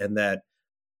 right? And that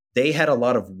they had a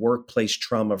lot of workplace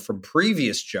trauma from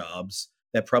previous jobs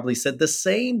that probably said the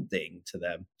same thing to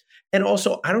them. And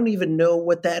also, I don't even know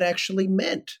what that actually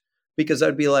meant, because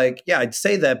I'd be like, yeah, I'd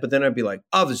say that, but then I'd be like,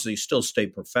 obviously, still stay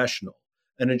professional.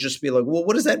 And then just be like, well,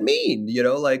 what does that mean?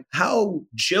 Like, how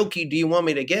jokey do you want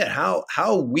me to get?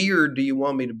 How weird do you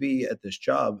want me to be at this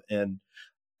job? And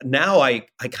now I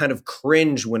kind of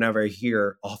cringe whenever I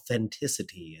hear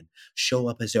authenticity and show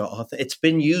up as your author. It's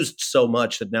been used so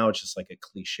much that now it's just like a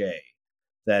cliche,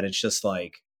 that it's just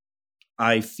like,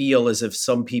 I feel as if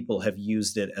some people have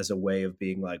used it as a way of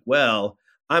being like, well,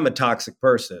 I'm a toxic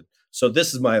person, so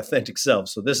this is my authentic self.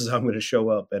 So this is how I'm going to show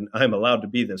up, and I'm allowed to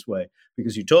be this way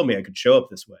because you told me I could show up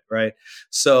this way, right?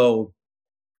 So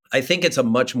I think it's a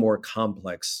much more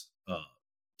complex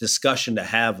discussion to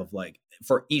have of like,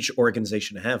 for each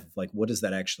organization to have, of like, what does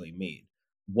that actually mean?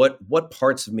 What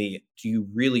parts of me do you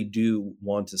really do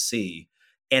want to see?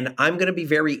 And I'm going to be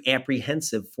very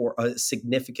apprehensive for a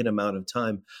significant amount of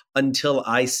time until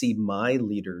I see my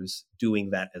leaders doing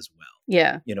that as well.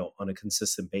 Yeah. On a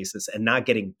consistent basis and not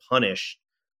getting punished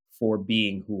for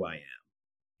being who I am.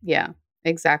 Yeah,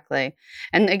 exactly.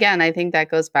 And again, I think that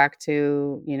goes back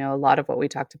to, a lot of what we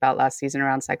talked about last season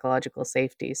around psychological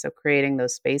safety. So creating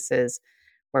those spaces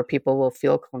where people will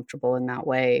feel comfortable in that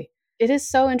way. It is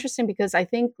so interesting because I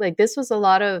think like this was a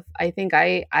lot of, I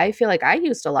feel like I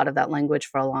used a lot of that language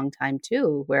for a long time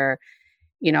too, where,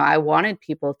 I wanted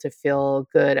people to feel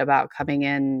good about coming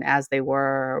in as they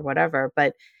were or whatever.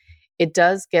 But it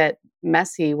does get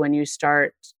messy when you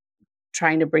start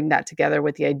trying to bring that together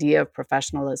with the idea of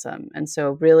professionalism. And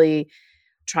so really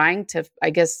trying to,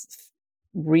 I guess,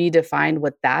 redefine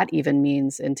what that even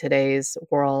means in today's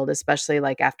world, especially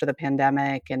like after the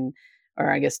pandemic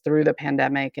or I guess through the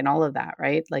pandemic and all of that,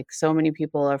 right? Like so many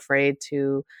people are afraid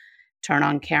to turn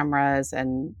on cameras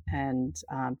and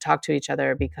talk to each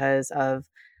other because of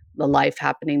the life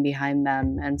happening behind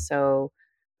them. And so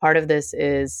part of this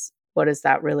is, what does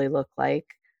that really look like?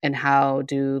 And how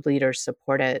do leaders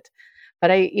support it?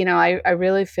 But I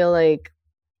really feel like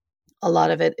a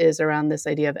lot of it is around this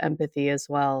idea of empathy as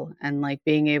well, and like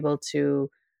being able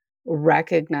to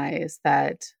recognize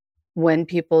that when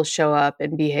people show up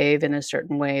and behave in a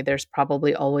certain way, there's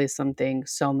probably always something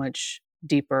so much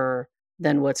deeper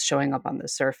than what's showing up on the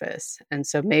surface. And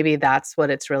so maybe that's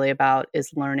what it's really about,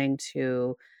 is learning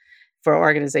for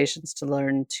organizations to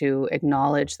learn to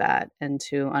acknowledge that and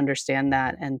to understand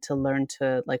that and to learn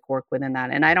to like work within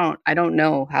that. And I don't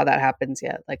know how that happens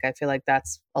yet. Like I feel like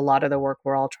that's a lot of the work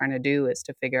we're all trying to do, is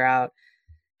to figure out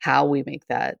how we make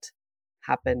that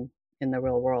happen in the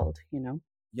real world.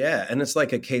 Yeah. And it's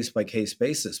like a case by case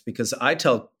basis, because I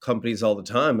tell companies all the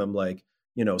time, I'm like,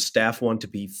 staff want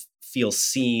to feel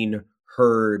seen,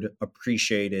 heard,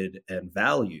 appreciated, and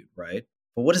valued, right?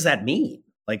 But what does that mean?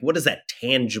 Like, what does that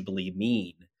tangibly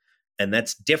mean? And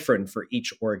that's different for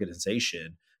each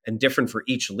organization and different for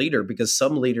each leader, because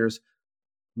some leaders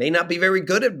may not be very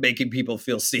good at making people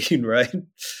feel seen, right?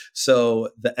 So,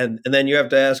 and then you have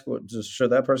to ask, well,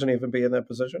 should that person even be in that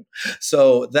position?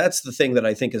 So that's the thing that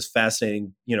I think is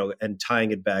fascinating, and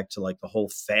tying it back to like the whole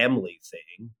family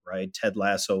thing, right?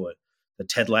 The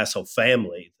Ted Lasso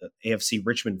family, the AFC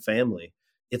Richmond family,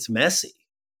 it's messy.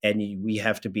 And we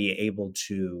have to be able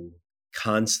to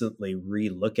constantly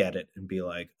relook at it and be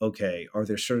like, okay, are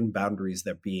there certain boundaries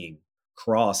that are being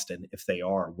crossed? And if they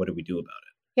are, what do we do about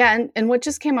it? Yeah, and what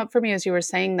just came up for me as you were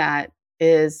saying that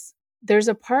is, there's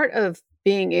a part of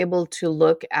being able to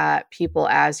look at people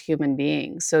as human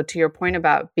beings. So to your point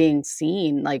about being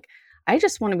seen, like I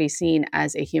just want to be seen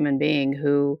as a human being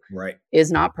who Right.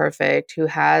 is not perfect, who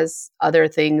has other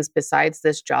things besides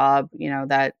this job,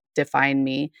 that define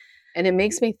me. And it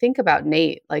makes me think about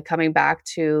Nate, like coming back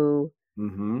to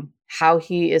how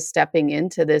he is stepping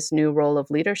into this new role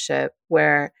of leadership,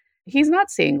 where he's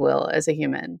not seeing Will as a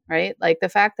human, right? Like the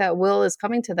fact that Will is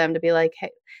coming to them to be like,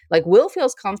 hey, like Will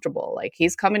feels comfortable. Like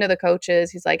he's coming to the coaches.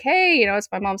 He's like, hey, it's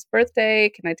my mom's birthday.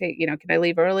 Can I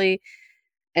leave early?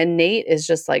 And Nate is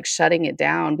just like shutting it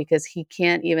down because he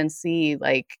can't even see,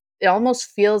 like, it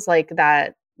almost feels like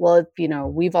that, well,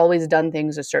 we've always done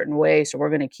things a certain way, so we're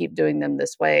going to keep doing them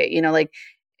this way. Like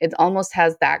it almost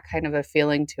has that kind of a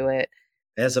feeling to it.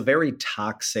 It has a very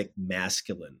toxic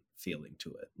masculine feeling to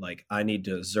it. Like, I need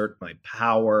to exert my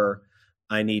power.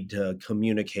 I need to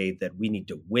communicate that we need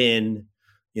to win.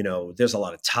 There's a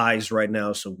lot of ties right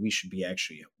now, so we should be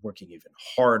actually working even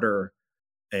harder.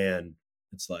 And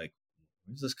it's like,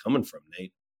 where's this coming from,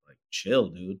 Nate? Like, chill,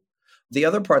 dude. The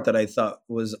other part that I thought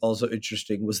was also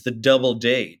interesting was the double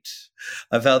date.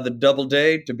 I found the double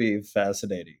date to be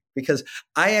fascinating because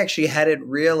I actually hadn't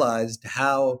realized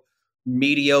how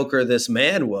mediocre this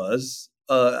man was.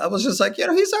 I was just like, he's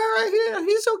all right. Yeah,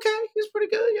 he's okay. He's pretty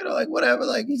good. Like whatever.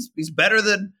 Like he's better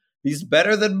than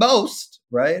most,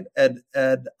 right? And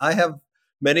I have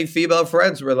many female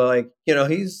friends who are like,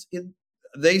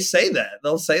 they say that.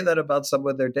 They'll say that about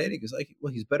someone they're dating. It's like,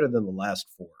 well, he's better than the last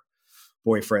four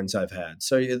boyfriends I've had.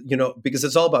 So, because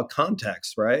it's all about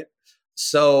context, right?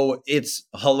 So it's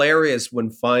hilarious when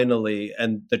finally,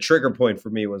 and the trigger point for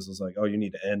me was like, oh, you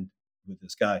need to end with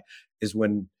this guy, is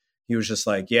when he was just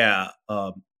like, yeah.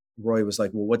 Roy was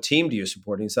like, well, what team do you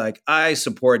support? And he's like, I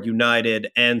support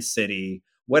United and City,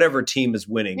 whatever team is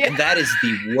winning. Yeah. And that is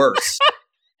the worst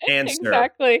answer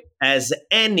Exactly. as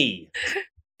any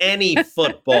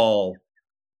football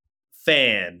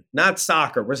fan, not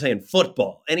soccer, we're saying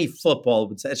football, any football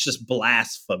would say it's just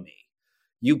blasphemy.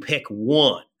 You pick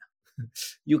one.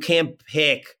 You can't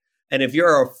pick. And if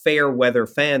you're a fair weather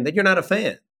fan, then you're not a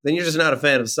fan. Then you're just not a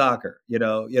fan of soccer,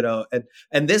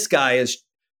 and this guy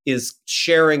is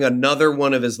sharing another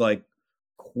one of his like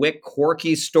quick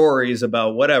quirky stories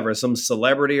about whatever, some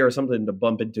celebrity or something to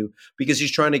bump into because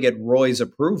he's trying to get Roy's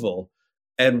approval.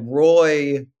 And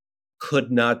Roy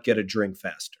could not get a drink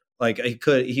faster. Like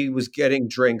he was getting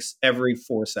drinks every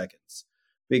 4 seconds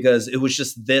because it was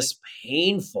just this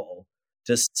painful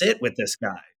to sit with this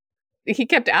guy. He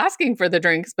kept asking for the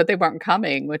drinks, but they weren't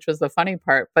coming, which was the funny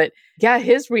part. But yeah,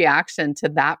 his reaction to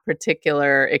that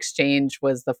particular exchange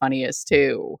was the funniest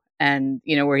too. And,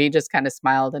 where he just kind of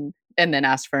smiled and then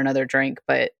asked for another drink.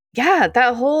 But yeah,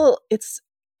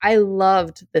 I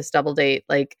loved this double date,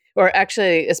 or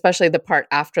actually, especially the part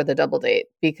after the double date,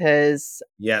 because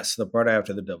yes, the part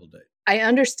after the double date. I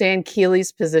understand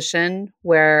Keely's position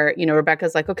where,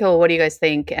 Rebecca's like, okay, well, what do you guys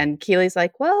think? And Keely's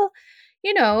like, well,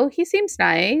 he seems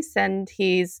nice and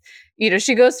he's,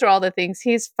 she goes through all the things.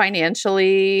 He's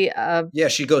financially. Yeah,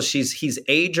 she goes, he's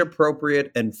age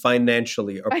appropriate and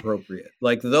financially appropriate.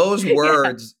 Like those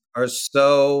words are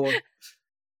so,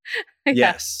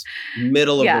 yes,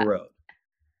 middle of the road.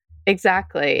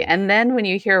 Exactly. And then when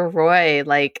you hear Roy,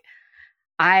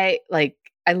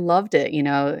 I loved it,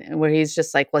 where he's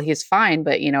just like, well, he's fine,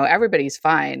 but everybody's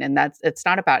fine. And it's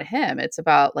not about him. It's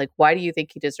about like, why do you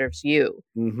think he deserves you?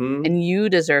 Mm-hmm. And you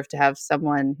deserve to have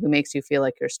someone who makes you feel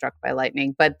like you're struck by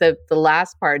lightning. But the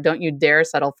last part, don't you dare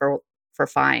settle for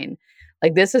fine.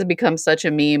 Like this has become such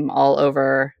a meme all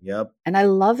over. Yep. And I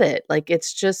love it. Like,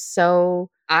 it's just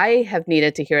I have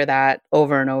needed to hear that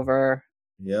over and over.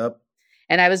 Yep.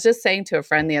 And I was just saying to a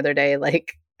friend the other day,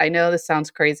 like, I know this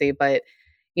sounds crazy, but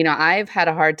I've had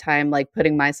a hard time like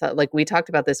putting myself, like we talked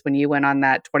about this when you went on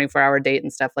that 24-hour date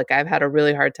and stuff. Like I've had a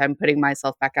really hard time putting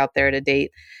myself back out there to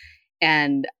date.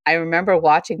 And I remember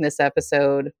watching this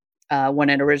episode when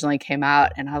it originally came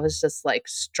out, and I was just like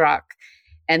struck.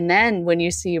 And then when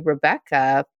you see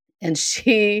Rebecca and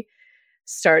she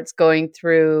starts going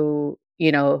through,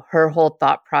 her whole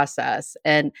thought process,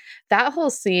 and that whole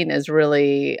scene is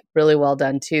really, really well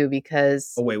done too,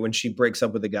 because. Oh, wait, when she breaks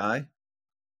up with the guy?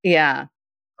 Yeah.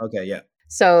 Okay, yeah.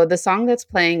 So the song that's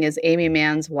playing is Amy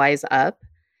Mann's Wise Up.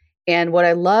 And what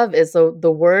I love is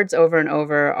the words over and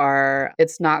over are,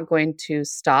 it's not going to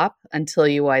stop until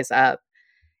you wise up.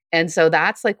 And so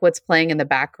that's like what's playing in the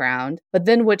background. But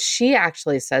then what she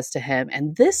actually says to him,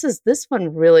 and this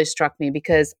one really struck me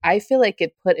because I feel like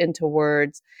it put into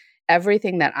words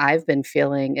everything that I've been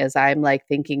feeling as I'm like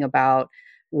thinking about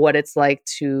what it's like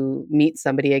to meet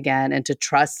somebody again and to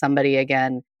trust somebody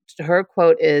again. Her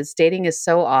quote is, dating is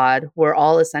so odd. We're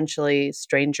all essentially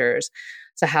strangers.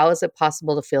 So how is it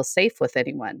possible to feel safe with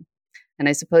anyone? And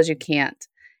I suppose you can't.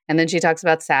 And then she talks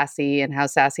about Sassy and how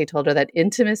Sassy told her that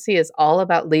intimacy is all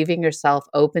about leaving yourself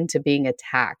open to being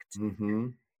attacked. Mm-hmm.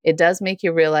 It does make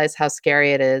you realize how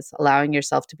scary it is, allowing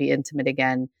yourself to be intimate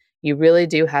again. You really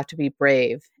do have to be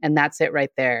brave. And that's it right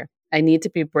there. I need to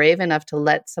be brave enough to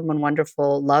let someone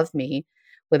wonderful love me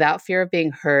without fear of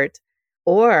being hurt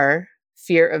or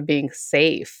fear of being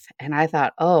safe. And I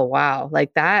thought, oh, wow,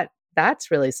 like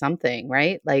that's really something,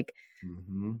 right? Like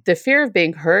the fear of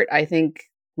being hurt, I think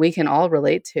we can all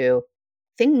relate to.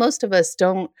 I think most of us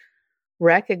don't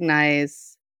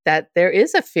recognize that there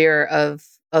is a fear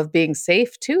of being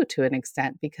safe too, to an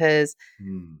extent, because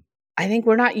I think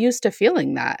we're not used to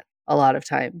feeling that a lot of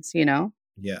times,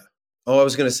 Yeah. Oh, I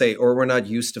was going to say, or we're not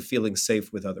used to feeling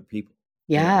safe with other people.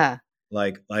 Yeah.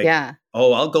 Like, yeah.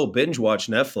 Oh, I'll go binge watch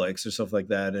Netflix or stuff like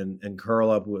that and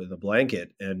curl up with a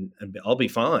blanket and I'll be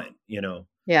fine,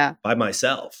 Yeah. by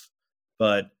myself.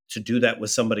 But to do that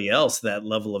with somebody else, that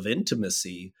level of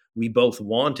intimacy, we both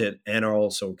want it and are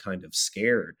also kind of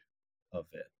scared of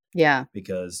it. Yeah.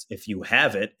 Because if you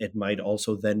have it, it might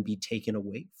also then be taken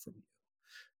away from you.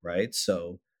 Right.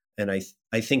 So, and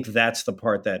I think that's the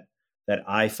part that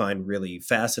I find really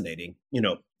fascinating,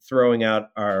 throwing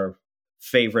out our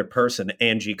favorite person,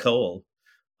 Angie Cole,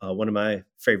 one of my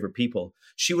favorite people.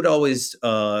 She would always,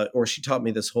 or she taught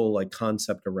me this whole like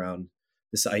concept around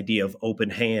this idea of open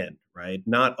hand, right?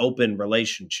 Not open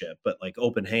relationship, but like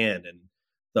open hand.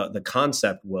 And the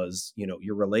concept was,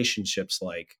 your relationships,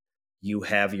 like you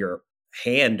have your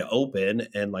hand open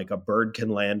and like a bird can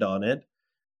land on it.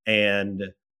 And,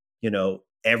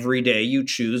 every day you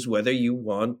choose whether you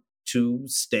want to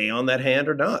stay on that hand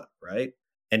or not, right?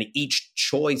 And each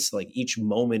choice, like each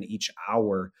moment, each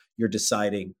hour, you're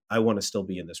deciding, I want to still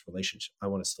be in this relationship. I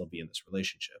want to still be in this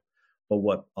relationship. But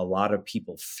what a lot of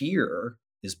people fear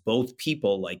is both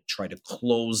people like try to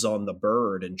close on the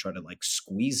bird and try to like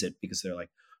squeeze it because they're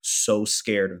like so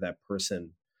scared of that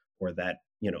person or that,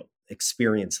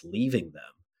 experience leaving them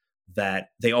that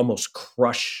they almost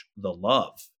crush the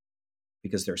love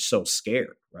because they're so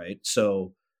scared, right?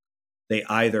 So they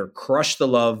either crush the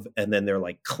love and then they're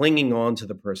like clinging on to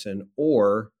the person,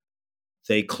 or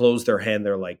they close their hand.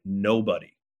 They're like, no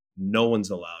one's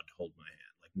allowed to hold my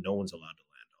hand. Like no one's allowed to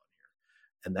land on here.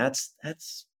 And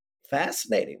that's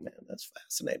fascinating, man. That's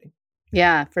fascinating.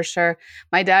 Yeah, for sure.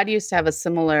 My dad used to have a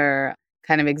similar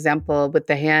kind of example with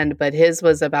the hand, but his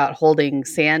was about holding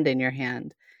sand in your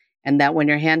hand. And that when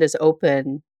your hand is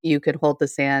open, you could hold the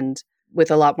sand with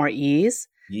a lot more ease.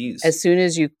 As soon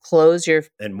as you close your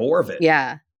and more of it.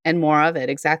 Yeah, and more of it,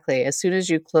 exactly. As soon as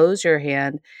you close your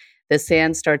hand, the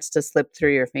sand starts to slip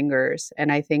through your fingers.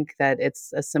 And I think that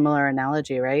it's a similar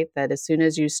analogy, right? That as soon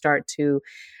as you start to,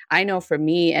 I know for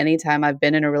me, anytime I've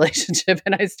been in a relationship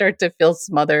and I start to feel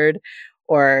smothered,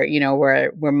 or,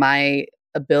 where my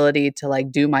ability to like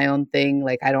do my own thing,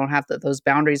 like I don't have those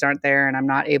boundaries aren't there and I'm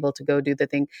not able to go do the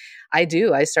thing I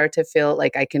start to feel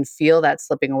like I can feel that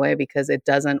slipping away because it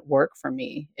doesn't work for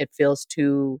me. It feels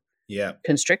too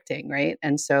constricting, right?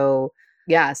 And so,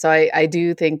 yeah, so I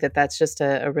do think that that's just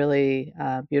a really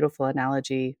beautiful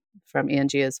analogy from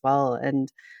Angie as well.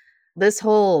 And this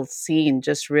whole scene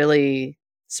just really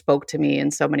spoke to me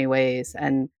in so many ways.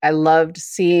 And I loved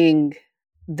seeing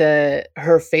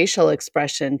her facial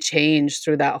expression change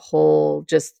through that whole,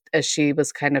 just as she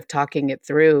was kind of talking it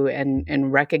through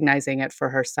and recognizing it for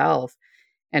herself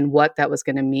and what that was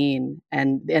going to mean,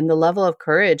 and the level of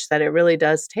courage that it really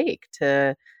does take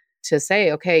to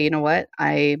say, okay, you know what,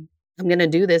 I'm going to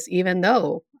do this even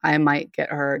though I might get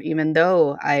hurt, even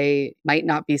though I might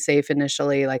not be safe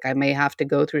initially, like I may have to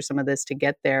go through some of this to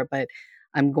get there, but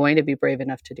I'm going to be brave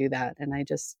enough to do that. And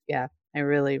I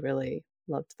really, really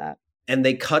loved that. And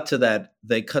they cut to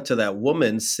that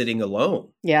woman sitting alone.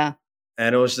 Yeah.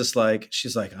 And it was just like,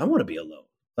 she's like, I want to be alone.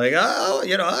 Like,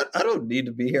 I don't need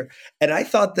to be here. And I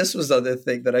thought this was the other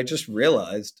thing that I just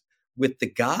realized with the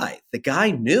guy. The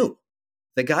guy knew.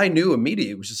 The guy knew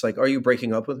immediately. It was just like, are you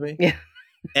breaking up with me? Yeah.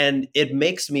 And it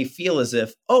makes me feel as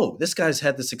if, oh, this guy's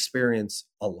had this experience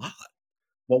a lot.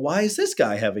 Well, why is this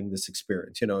guy having this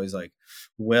experience? He's like,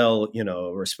 well,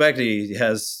 respect, he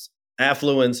has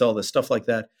affluence, all this stuff like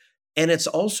that. And it's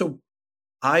also,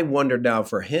 I wonder now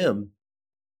for him,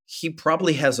 he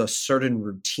probably has a certain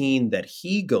routine that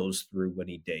he goes through when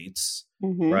he dates,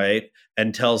 right?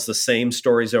 And tells the same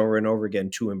stories over and over again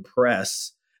to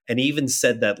impress. And even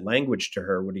said that language to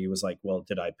her when he was like, well,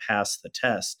 did I pass the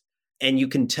test? And you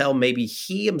can tell maybe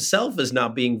he himself is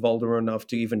not being vulnerable enough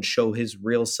to even show his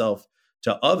real self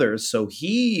to others. So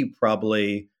he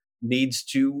probably needs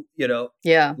to,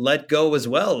 let go as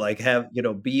well. Like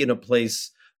be in a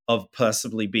place of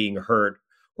possibly being hurt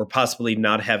or possibly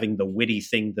not having the witty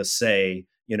thing to say,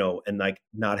 and like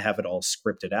not have it all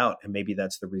scripted out. And maybe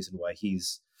that's the reason why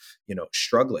he's,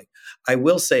 struggling. I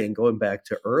will say, and going back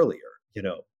to earlier,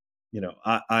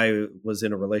 I was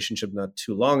in a relationship not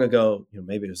too long ago,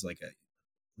 maybe it was like a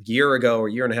year ago or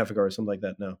a year and a half ago or something like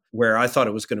that now, where I thought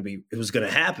it was going to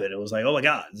happen. It was like, oh my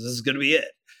God, this is going to be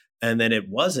it. And then it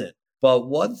wasn't. But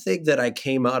one thing that I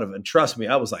came out of, and trust me,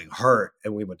 I was like hurt,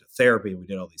 and we went to therapy and we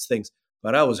did all these things,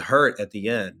 but I was hurt at the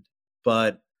end.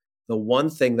 But the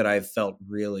one thing that I felt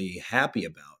really happy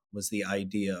about was the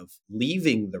idea of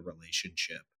leaving the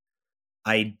relationship.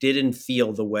 I didn't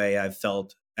feel the way I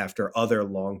felt after other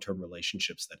long-term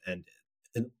relationships that ended.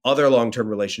 In other long-term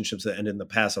relationships that ended in the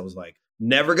past, I was like,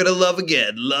 never going to love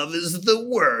again. Love is the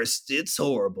worst. It's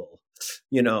horrible.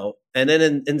 And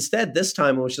then instead this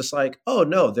time it was just like, oh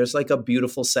no, there's like a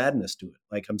beautiful sadness to it.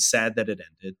 Like, I'm sad that it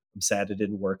ended. I'm sad it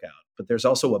didn't work out, but there's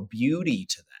also a beauty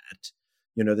to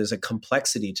that. There's a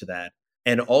complexity to that.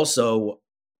 And also,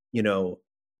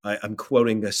 I'm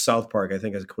quoting a South Park. I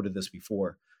think I quoted this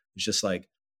before. It's just like,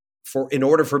 in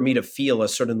order for me to feel a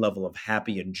certain level of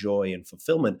happy and joy and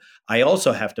fulfillment, I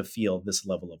also have to feel this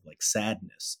level of like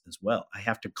sadness as well. I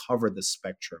have to cover the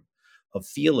spectrum of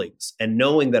feelings, and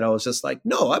knowing that I was just like,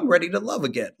 no, I'm ready to love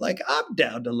again. Like, I'm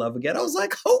down to love again. I was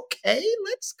like, okay,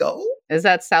 let's go. Is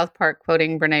that South Park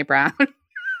quoting Brene Brown?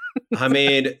 I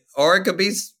mean, or it could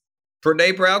be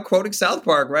Brene Brown quoting South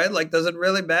Park, right? Like, does it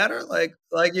really matter? Like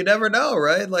you never know,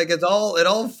 right? Like it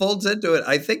all folds into it.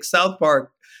 I think South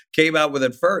Park came out with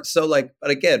it first. So like,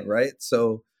 but again, right?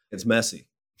 So it's messy.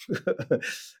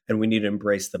 And we need to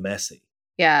embrace the messy.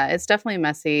 Yeah, it's definitely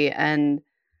messy.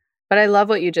 But I love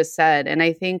what you just said. And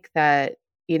I think that,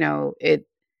 it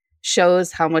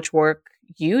shows how much work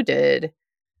you did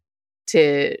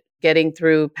to getting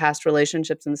through past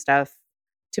relationships and stuff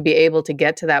to be able to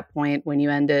get to that point when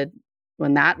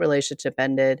that relationship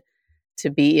ended, to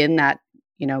be in that,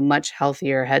 much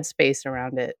healthier headspace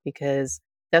around it, because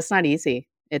that's not easy.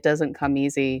 It doesn't come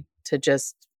easy to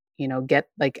just, get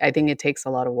like, I think it takes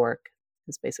a lot of work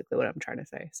is basically what I'm trying to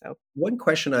say. So one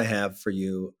question I have for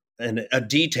you, and a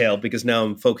detail, because now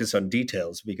I'm focused on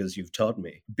details because you've taught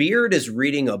me. Beard is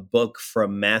reading a book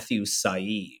from Matthew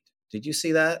Said. Did you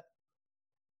see that?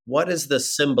 What is the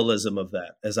symbolism of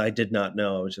that? As I did not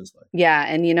know. I was just like, yeah,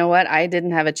 and you know what? I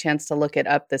didn't have a chance to look it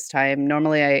up this time.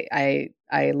 Normally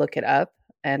I look it up,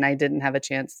 and I didn't have a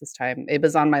chance this time. It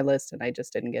was on my list and I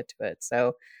just didn't get to it.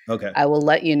 So okay. I will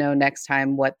let you know next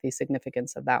time what the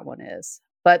significance of that one is.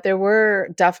 But there were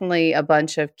definitely a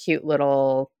bunch of cute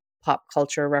little pop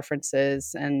culture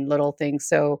references and little things.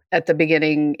 So at the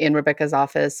beginning in Rebecca's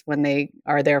office, when they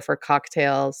are there for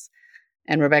cocktails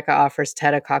and Rebecca offers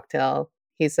Ted a cocktail,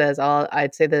 he says,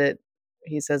 it's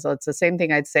the same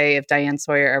thing I'd say if Diane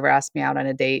Sawyer ever asked me out on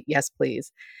a date. Yes,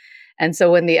 please. And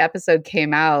so when the episode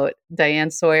came out,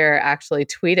 Diane Sawyer actually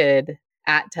tweeted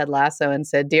at Ted Lasso and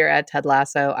said, "Dear at Ted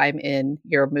Lasso, I'm in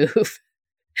your move."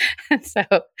 And so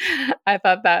I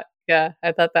thought that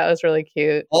was really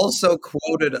cute. Also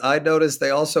quoted, I noticed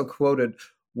they also quoted,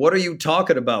 "What are you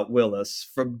talking about, Willis?"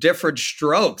 from Different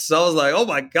Strokes. So I was like, oh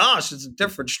my gosh, it's a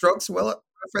Different Strokes Willis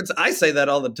reference. I say that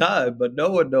all the time, but no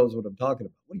one knows what I'm talking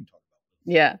about. What are you talking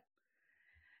about? Yeah.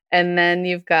 And then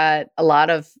you've got a lot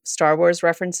of Star Wars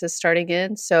references starting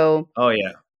in. So Oh,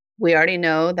 yeah. we already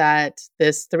know that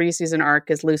this 3-season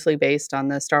arc is loosely based on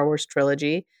the Star Wars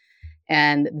trilogy.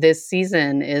 And this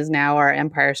season is now our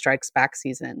Empire Strikes Back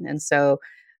season. And so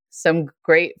some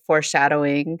great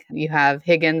foreshadowing. You have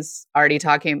Higgins already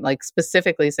talking, like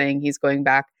specifically saying he's going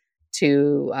back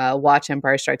to watch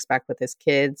Empire Strikes Back with his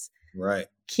kids. Right.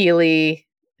 Keeley,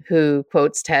 who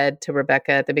quotes Ted to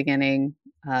Rebecca at the beginning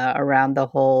around the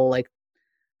whole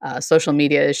social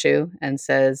media issue, and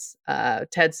says,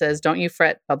 Ted says, "Don't you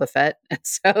fret, Boba Fett." And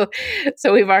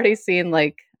so we've already seen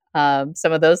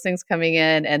some of those things coming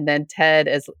in. And then Ted,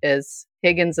 as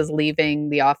Higgins is leaving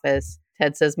the office,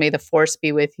 Ted says, "May the force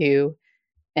be with you."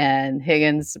 And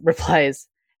Higgins replies,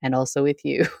 "And also with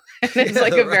you." And it's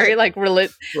like a very right.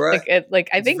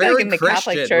 I think like in the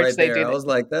Catholic Christian Church right they there. do I that. was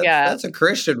like, Yeah. that's a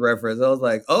Christian reference. I was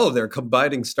like, oh, they're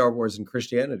combining Star Wars and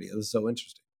Christianity. It was so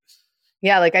interesting.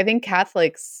 Yeah, like I think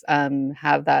Catholics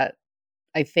have that,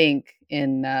 I think,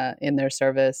 in their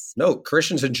service. No,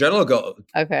 Christians in general go.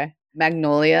 Okay.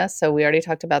 Magnolia. So we already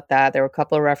talked about that. There were a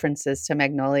couple of references to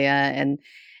Magnolia, and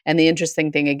the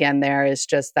interesting thing again there is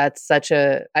just that's such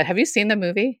a have you seen the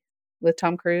movie with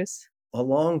Tom Cruise? A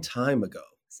long time ago.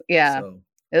 Yeah.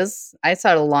 So I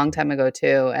saw it a long time ago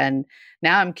too. And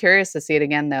now I'm curious to see it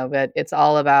again though, but it's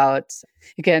all about,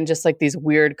 again, just like these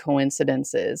weird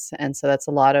coincidences. And so that's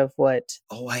a lot of what.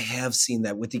 oh, I have seen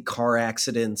that with the car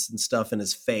accidents and stuff in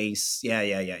his face. Yeah.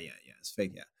 His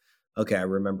face. Yeah. Okay, I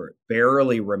remember it.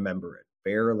 Barely remember it.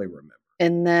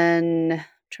 And then I'm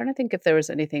trying to think if there was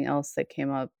anything else that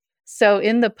came up. So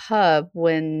in the pub,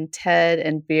 when Ted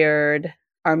and Beard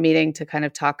are meeting to kind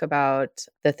of talk about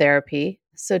the therapy.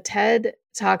 So Ted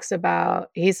talks about,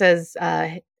 he says,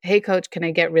 "Hey, coach, can I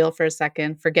get real for a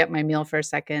second? Forget my meal for a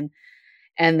second."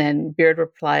 And then Beard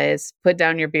replies, "Put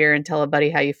down your beer and tell a buddy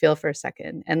how you feel for a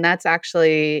second." And that's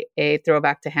actually a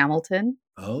throwback to Hamilton.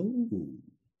 Oh.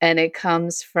 And it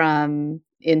comes from,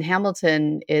 in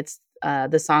Hamilton, it's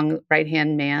the song Right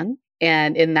Hand Man.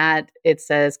 And in that, it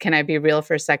says, "Can I be real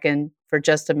for a second, for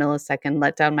just a millisecond,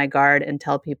 let down my guard and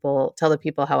tell the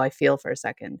people how I feel for a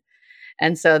second."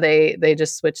 And so they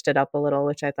just switched it up a little,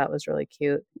 which I thought was really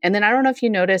cute. And then I don't know if you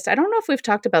noticed, I don't know if we've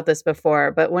talked about this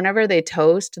before, but whenever they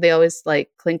toast, they always like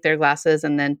clink their glasses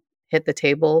and then hit the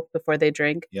table before they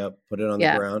drink. Yep. Put it on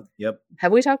the ground. Yep.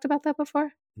 Have we talked about that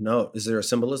before? No. Is there a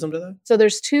symbolism to that? So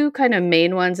there's two kind of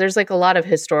main ones. There's like a lot of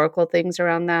historical things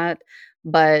around that.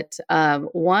 But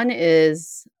one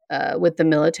is with the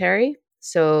military.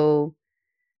 So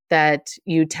that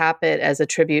you tap it as a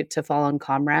tribute to fallen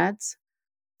comrades,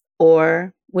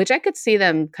 or which I could see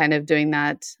them kind of doing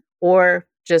that, or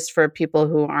just for people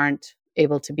who aren't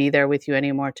able to be there with you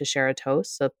anymore to share a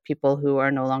toast. So people who are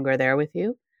no longer there with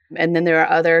you. And then there are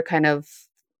other kind of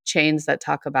chains that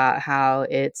talk about how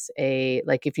it's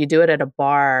like if you do it at a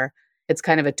bar, it's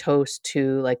kind of a toast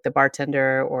to like the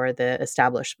bartender or the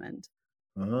establishment.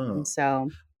 And Oh, so,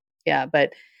 yeah,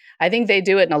 but I think they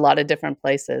do it in a lot of different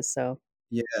places. So,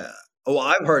 yeah. Oh,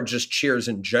 I've heard just Cheers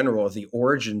in general. The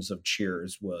origins of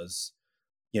Cheers was,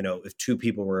 if two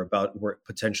people were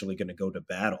potentially going to go to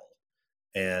battle,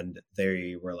 and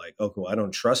they were like, "Oh, cool, I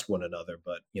don't trust one another,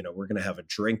 but we're going to have a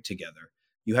drink together."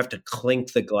 You have to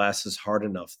clink the glasses hard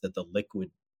enough that the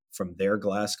liquid from their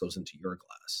glass goes into your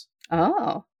glass,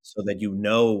 oh, so that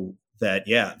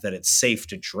that it's safe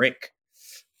to drink.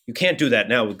 You can't do that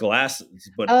now with glasses,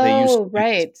 but they used to oh, do this.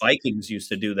 right. Vikings used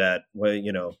to do that when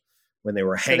they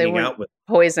were So they hanging weren't out with.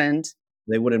 poisoned.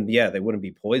 They wouldn't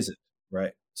be poisoned,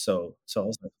 right? So I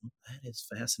was like, "Oh, that is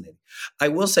fascinating." I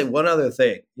will say one other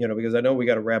thing, because I know we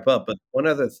got to wrap up, but one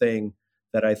other thing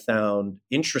that I found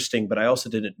interesting, but I also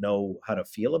didn't know how to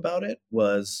feel about it,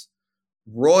 was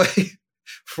Roy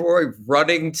Roy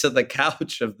running to the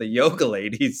couch of the yoga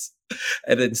ladies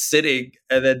and then sitting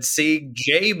and then seeing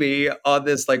Jamie on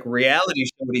this like reality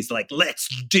show, and he's like, "Let's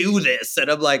do this."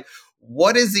 And I'm like,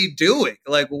 what is he doing?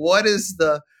 Like, what is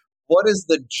the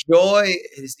joy?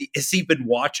 Has he been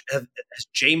watching? Has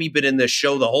Jamie been in this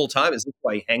show the whole time? Is this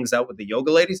why he hangs out with the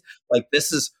yoga ladies? Like,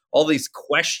 this is all these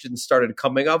questions started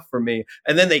coming up for me.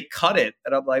 And then they cut it.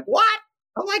 And I'm like, what?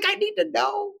 I'm like, I need to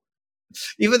know.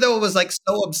 Even though it was like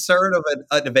so absurd of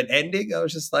an ending, I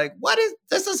was just like,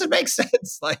 this doesn't make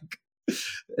sense. Like,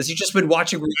 has he just been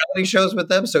watching reality shows with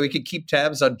them so he could keep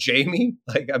tabs on Jamie?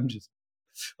 Like, I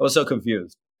was so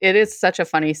confused. It is such a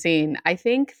funny scene. I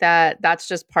think that that's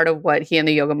just part of what he and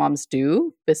the yoga moms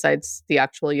do besides the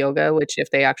actual yoga, which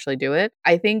if they actually do it.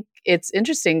 I think it's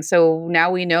interesting. So now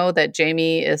we know that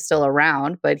Jamie is still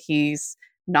around, but he's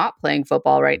not playing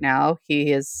football right now.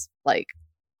 He is like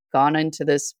gone into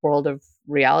this world of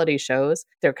reality shows.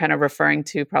 They're kind of referring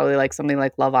to probably like something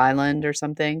like Love Island or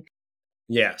something.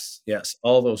 Yes, yes.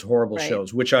 All those horrible Right.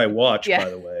 shows, which I watch, Yeah. by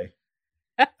the way.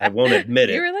 I won't admit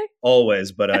Do you it really?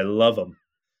 always, but I love them.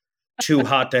 Too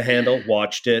Hot to Handle,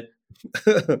 watched it.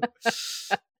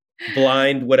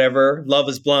 Blind, whatever. Love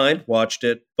is Blind, watched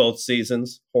it. Both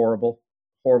seasons. Horrible.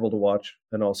 Horrible to watch,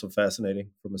 and also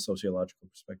fascinating from a sociological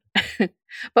perspective.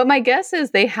 But my guess is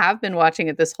they have been watching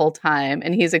it this whole time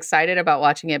and he's excited about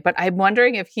watching it. But I'm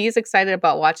wondering if he's excited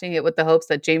about watching it with the hopes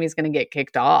that Jamie's going to get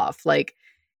kicked off. Like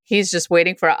he's just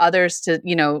waiting for others to,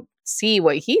 see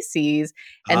what he sees.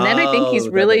 And then I think he's Oh,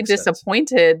 that really makes sense.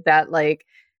 disappointed that like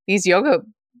these yoga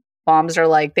moms are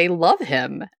like, they love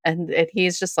him. And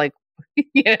he's just like,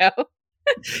 you know.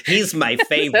 He's my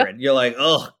favorite. You're like,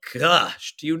 oh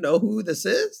gosh, do you know who this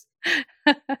is?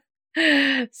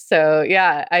 So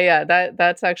yeah,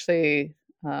 that's actually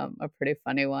a pretty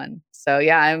funny one. So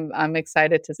yeah, I'm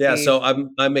excited to Yeah, see. so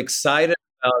I'm excited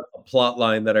about a plot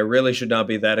line that I really should not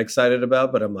be that excited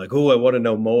about, but I'm like, oh, I want to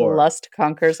know more Lust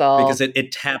conquers all. because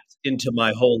it taps into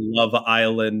my whole Love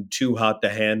Island, Too Hot to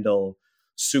Handle,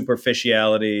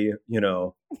 superficiality,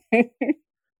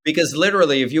 because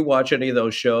literally, if you watch any of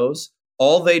those shows,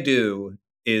 all they do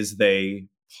is they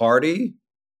party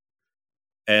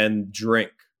and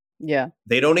drink. Yeah.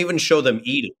 They don't even show them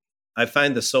eating. I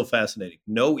find this so fascinating.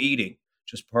 No eating,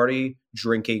 just party,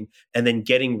 drinking, and then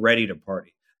getting ready to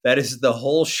party. That is the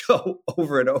whole show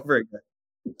over and over again.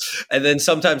 And then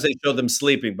sometimes they show them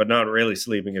sleeping, but not really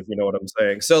sleeping, if you know what I'm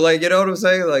saying. So, like, you know what I'm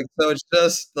saying? Like, so it's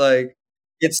just like,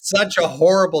 it's such a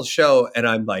horrible show, and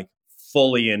I'm like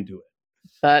fully into it.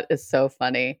 That is so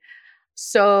funny.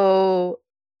 So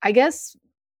I guess,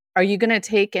 are you going to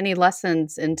take any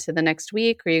lessons into the next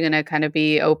week? Or are you going to kind of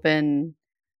be open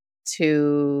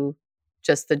to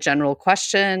just the general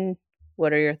question?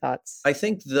 What are your thoughts? I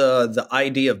think the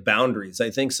idea of boundaries,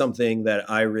 I think something that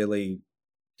I really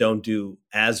don't do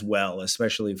as well,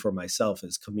 especially for myself,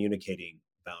 is communicating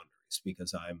boundaries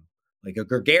because I'm like a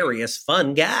gregarious,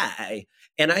 fun guy.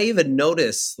 And I even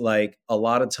notice like a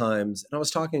lot of times, and I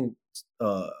was talking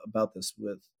about this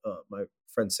with my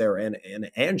friend Sarah and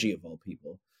Angie of all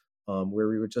people, where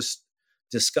we were just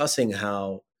discussing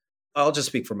how I'll just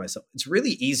speak for myself. It's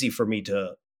really easy for me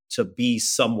to be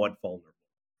somewhat vulnerable,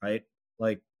 right?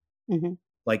 Like Mm-hmm.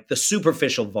 like the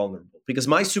superficial vulnerable, because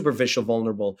my superficial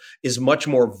vulnerable is much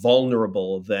more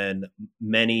vulnerable than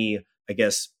many, I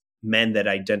guess, men that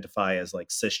identify as like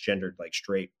cisgendered, like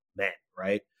straight men,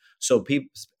 right? So people,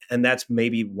 and that's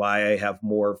maybe why I have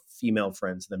more female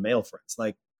friends than male friends.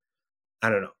 Like, I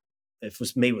don't know if it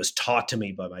was maybe it was taught to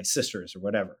me by my sisters or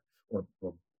whatever, or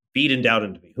beaten down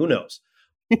into me, who knows?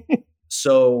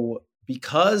 So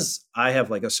because I have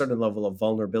like a certain level of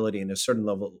vulnerability and a certain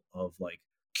level of like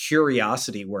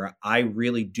curiosity where I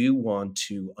really do want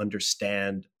to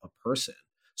understand a person.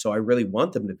 So I really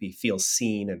want them to feel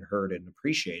seen and heard and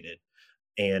appreciated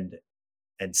and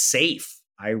safe.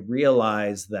 I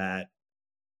realize that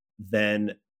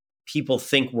then people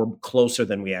think we're closer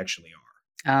than we actually are.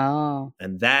 Oh.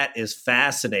 And that is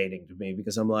fascinating to me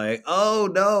because I'm like, oh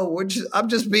no, I'm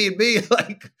just being me.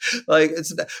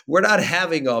 We're not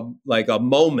having a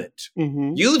moment.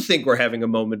 Mm-hmm. You think we're having a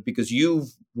moment because you've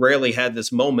rarely had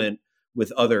this moment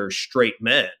with other straight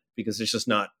men because it's just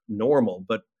not normal.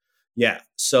 But yeah,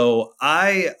 so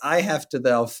I have to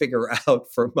now figure out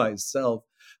for myself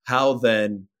how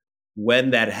then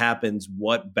when that happens,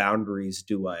 what boundaries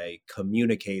do I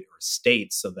communicate or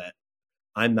state so that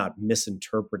I'm not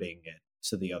misinterpreting it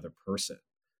to the other person,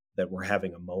 that we're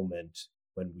having a moment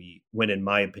when in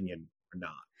my opinion, we're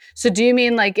not. So do you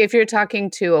mean like if you're talking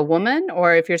to a woman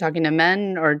or if you're talking to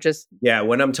men or just? Yeah,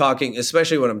 when I'm talking,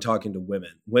 especially when I'm talking to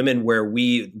women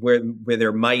where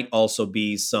there might also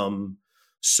be some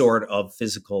sort of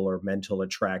physical or mental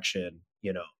attraction,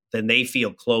 then they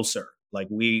feel closer. Like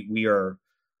we are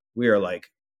like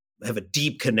have a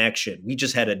deep connection. We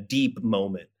just had a deep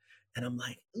moment. And I'm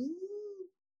like, ooh,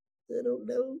 I don't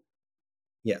know.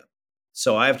 Yeah.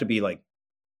 So I have to be like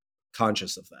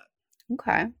conscious of that.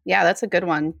 Okay. Yeah, that's a good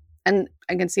one. And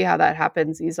I can see how that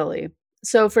happens easily.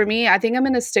 So for me, I think I'm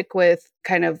going to stick with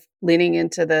kind of leaning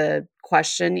into the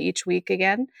question each week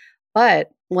again.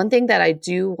 But one thing that I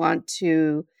do want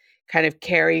to kind of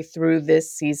carry through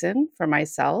this season for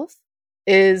myself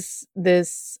is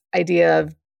this idea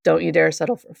of don't you dare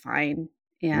settle for fine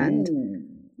and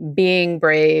being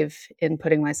brave in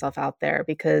putting myself out there,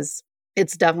 because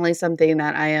it's definitely something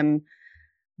that I am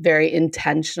very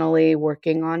intentionally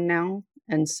working on now.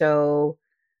 And so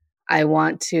I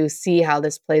want to see how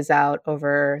this plays out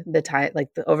over the time, like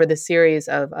over the series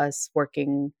of us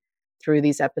working through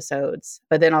these episodes.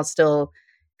 But then I'll still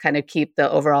kind of keep the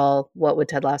overall what would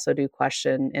Ted Lasso do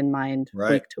question in mind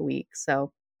week to week.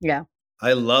 So yeah.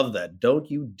 I love that. Don't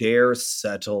you dare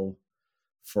settle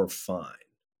for fine.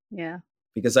 Yeah.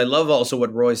 Because I love also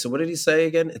what Roy said. What did he say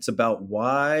again? It's about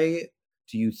why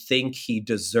do you think he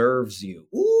deserves you?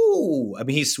 Ooh. I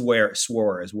mean, he swore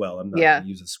as well. I'm not going to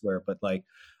use a swear, but like,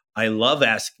 I love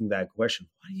asking that question.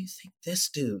 Why do you think this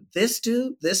dude,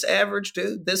 this average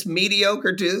dude, this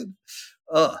mediocre dude?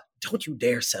 Don't you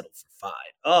dare settle for fine.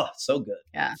 Oh, so good.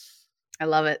 Yeah. I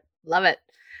love it. Love it.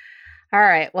 All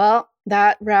right. Well,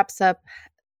 that wraps up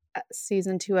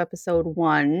season 2, episode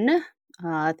 1.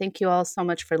 Thank you all so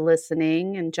much for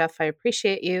listening. And Jeff, I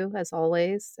appreciate you as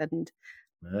always. And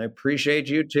I appreciate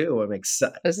you too. I'm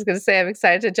excited. I was just going to say, I'm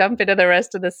excited to jump into the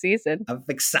rest of the season. I'm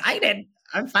excited.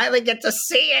 I finally get to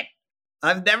see it.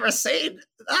 I've never seen.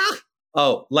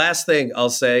 Oh, last thing I'll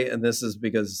say, and this is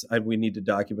because we need to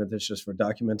document this just for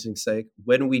documenting's sake.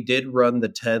 When we did run the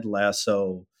Ted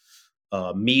Lasso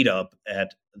meetup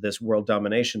at this World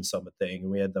Domination Summit thing,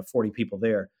 and we had the 40 people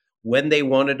there, when they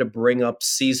wanted to bring up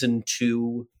season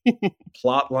 2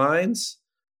 plot lines,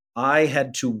 I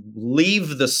had to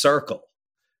leave the circle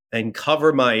and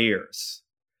cover my ears.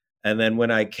 And then when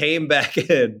I came back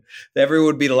in, everyone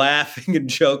would be laughing and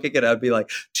joking, and I'd be like,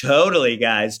 totally,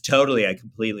 guys, totally. I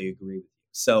completely agree with you.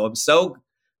 So I'm so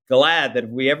glad that if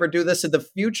we ever do this in the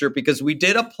future, because we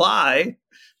did apply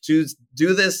to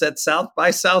do this at South by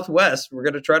Southwest. We're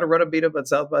going to try to run a meetup at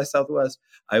South by Southwest.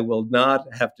 I will not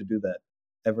have to do that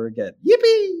ever again.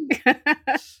 Yippee!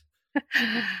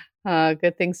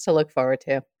 Good things to look forward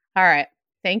to. All right.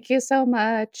 Thank you so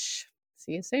much.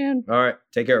 See you soon. All right.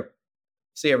 Take care.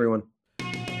 See everyone.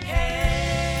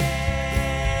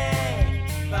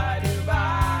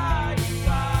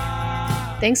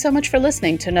 Thanks so much for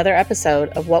listening to another episode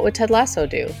of What Would Ted Lasso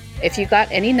Do? If you got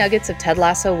any nuggets of Ted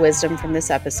Lasso wisdom from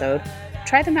this episode,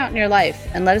 try them out in your life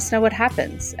and let us know what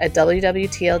happens at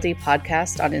WWTLD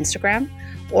Podcast on Instagram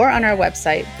or on our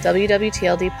website,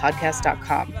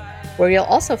 wwtldpodcast.com, where you'll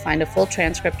also find a full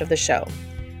transcript of the show.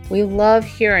 We love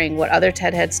hearing what other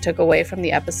Ted heads took away from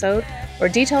the episode or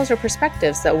details or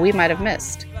perspectives that we might have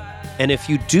missed. And if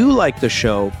you do like the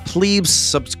show, please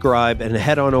subscribe and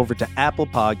head on over to Apple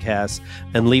Podcasts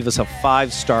and leave us a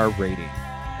 5-star rating.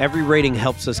 Every rating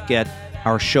helps us get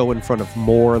our show in front of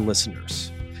more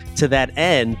listeners. To that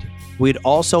end, we'd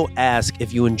also ask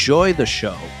if you enjoy the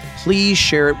show, please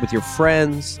share it with your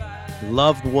friends,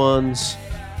 loved ones,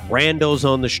 randos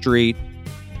on the street.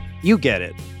 You get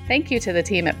it. Thank you to the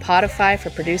team at Podify for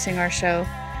producing our show,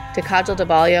 to Kajal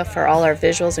Dabalia for all our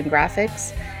visuals and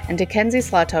graphics, and to Kenzie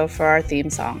Slato for our theme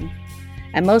song.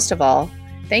 And most of all,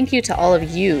 thank you to all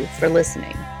of you for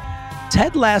listening.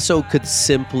 Ted Lasso could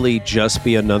simply just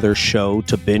be another show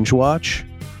to binge watch,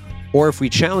 or if we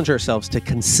challenge ourselves to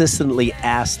consistently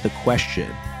ask the question,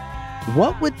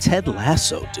 what would Ted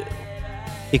Lasso do?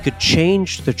 It could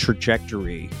change the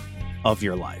trajectory of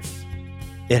your life.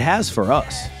 It has for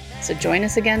us. So join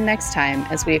us again next time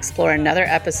as we explore another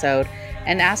episode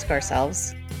and ask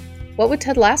ourselves, what would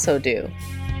Ted Lasso do?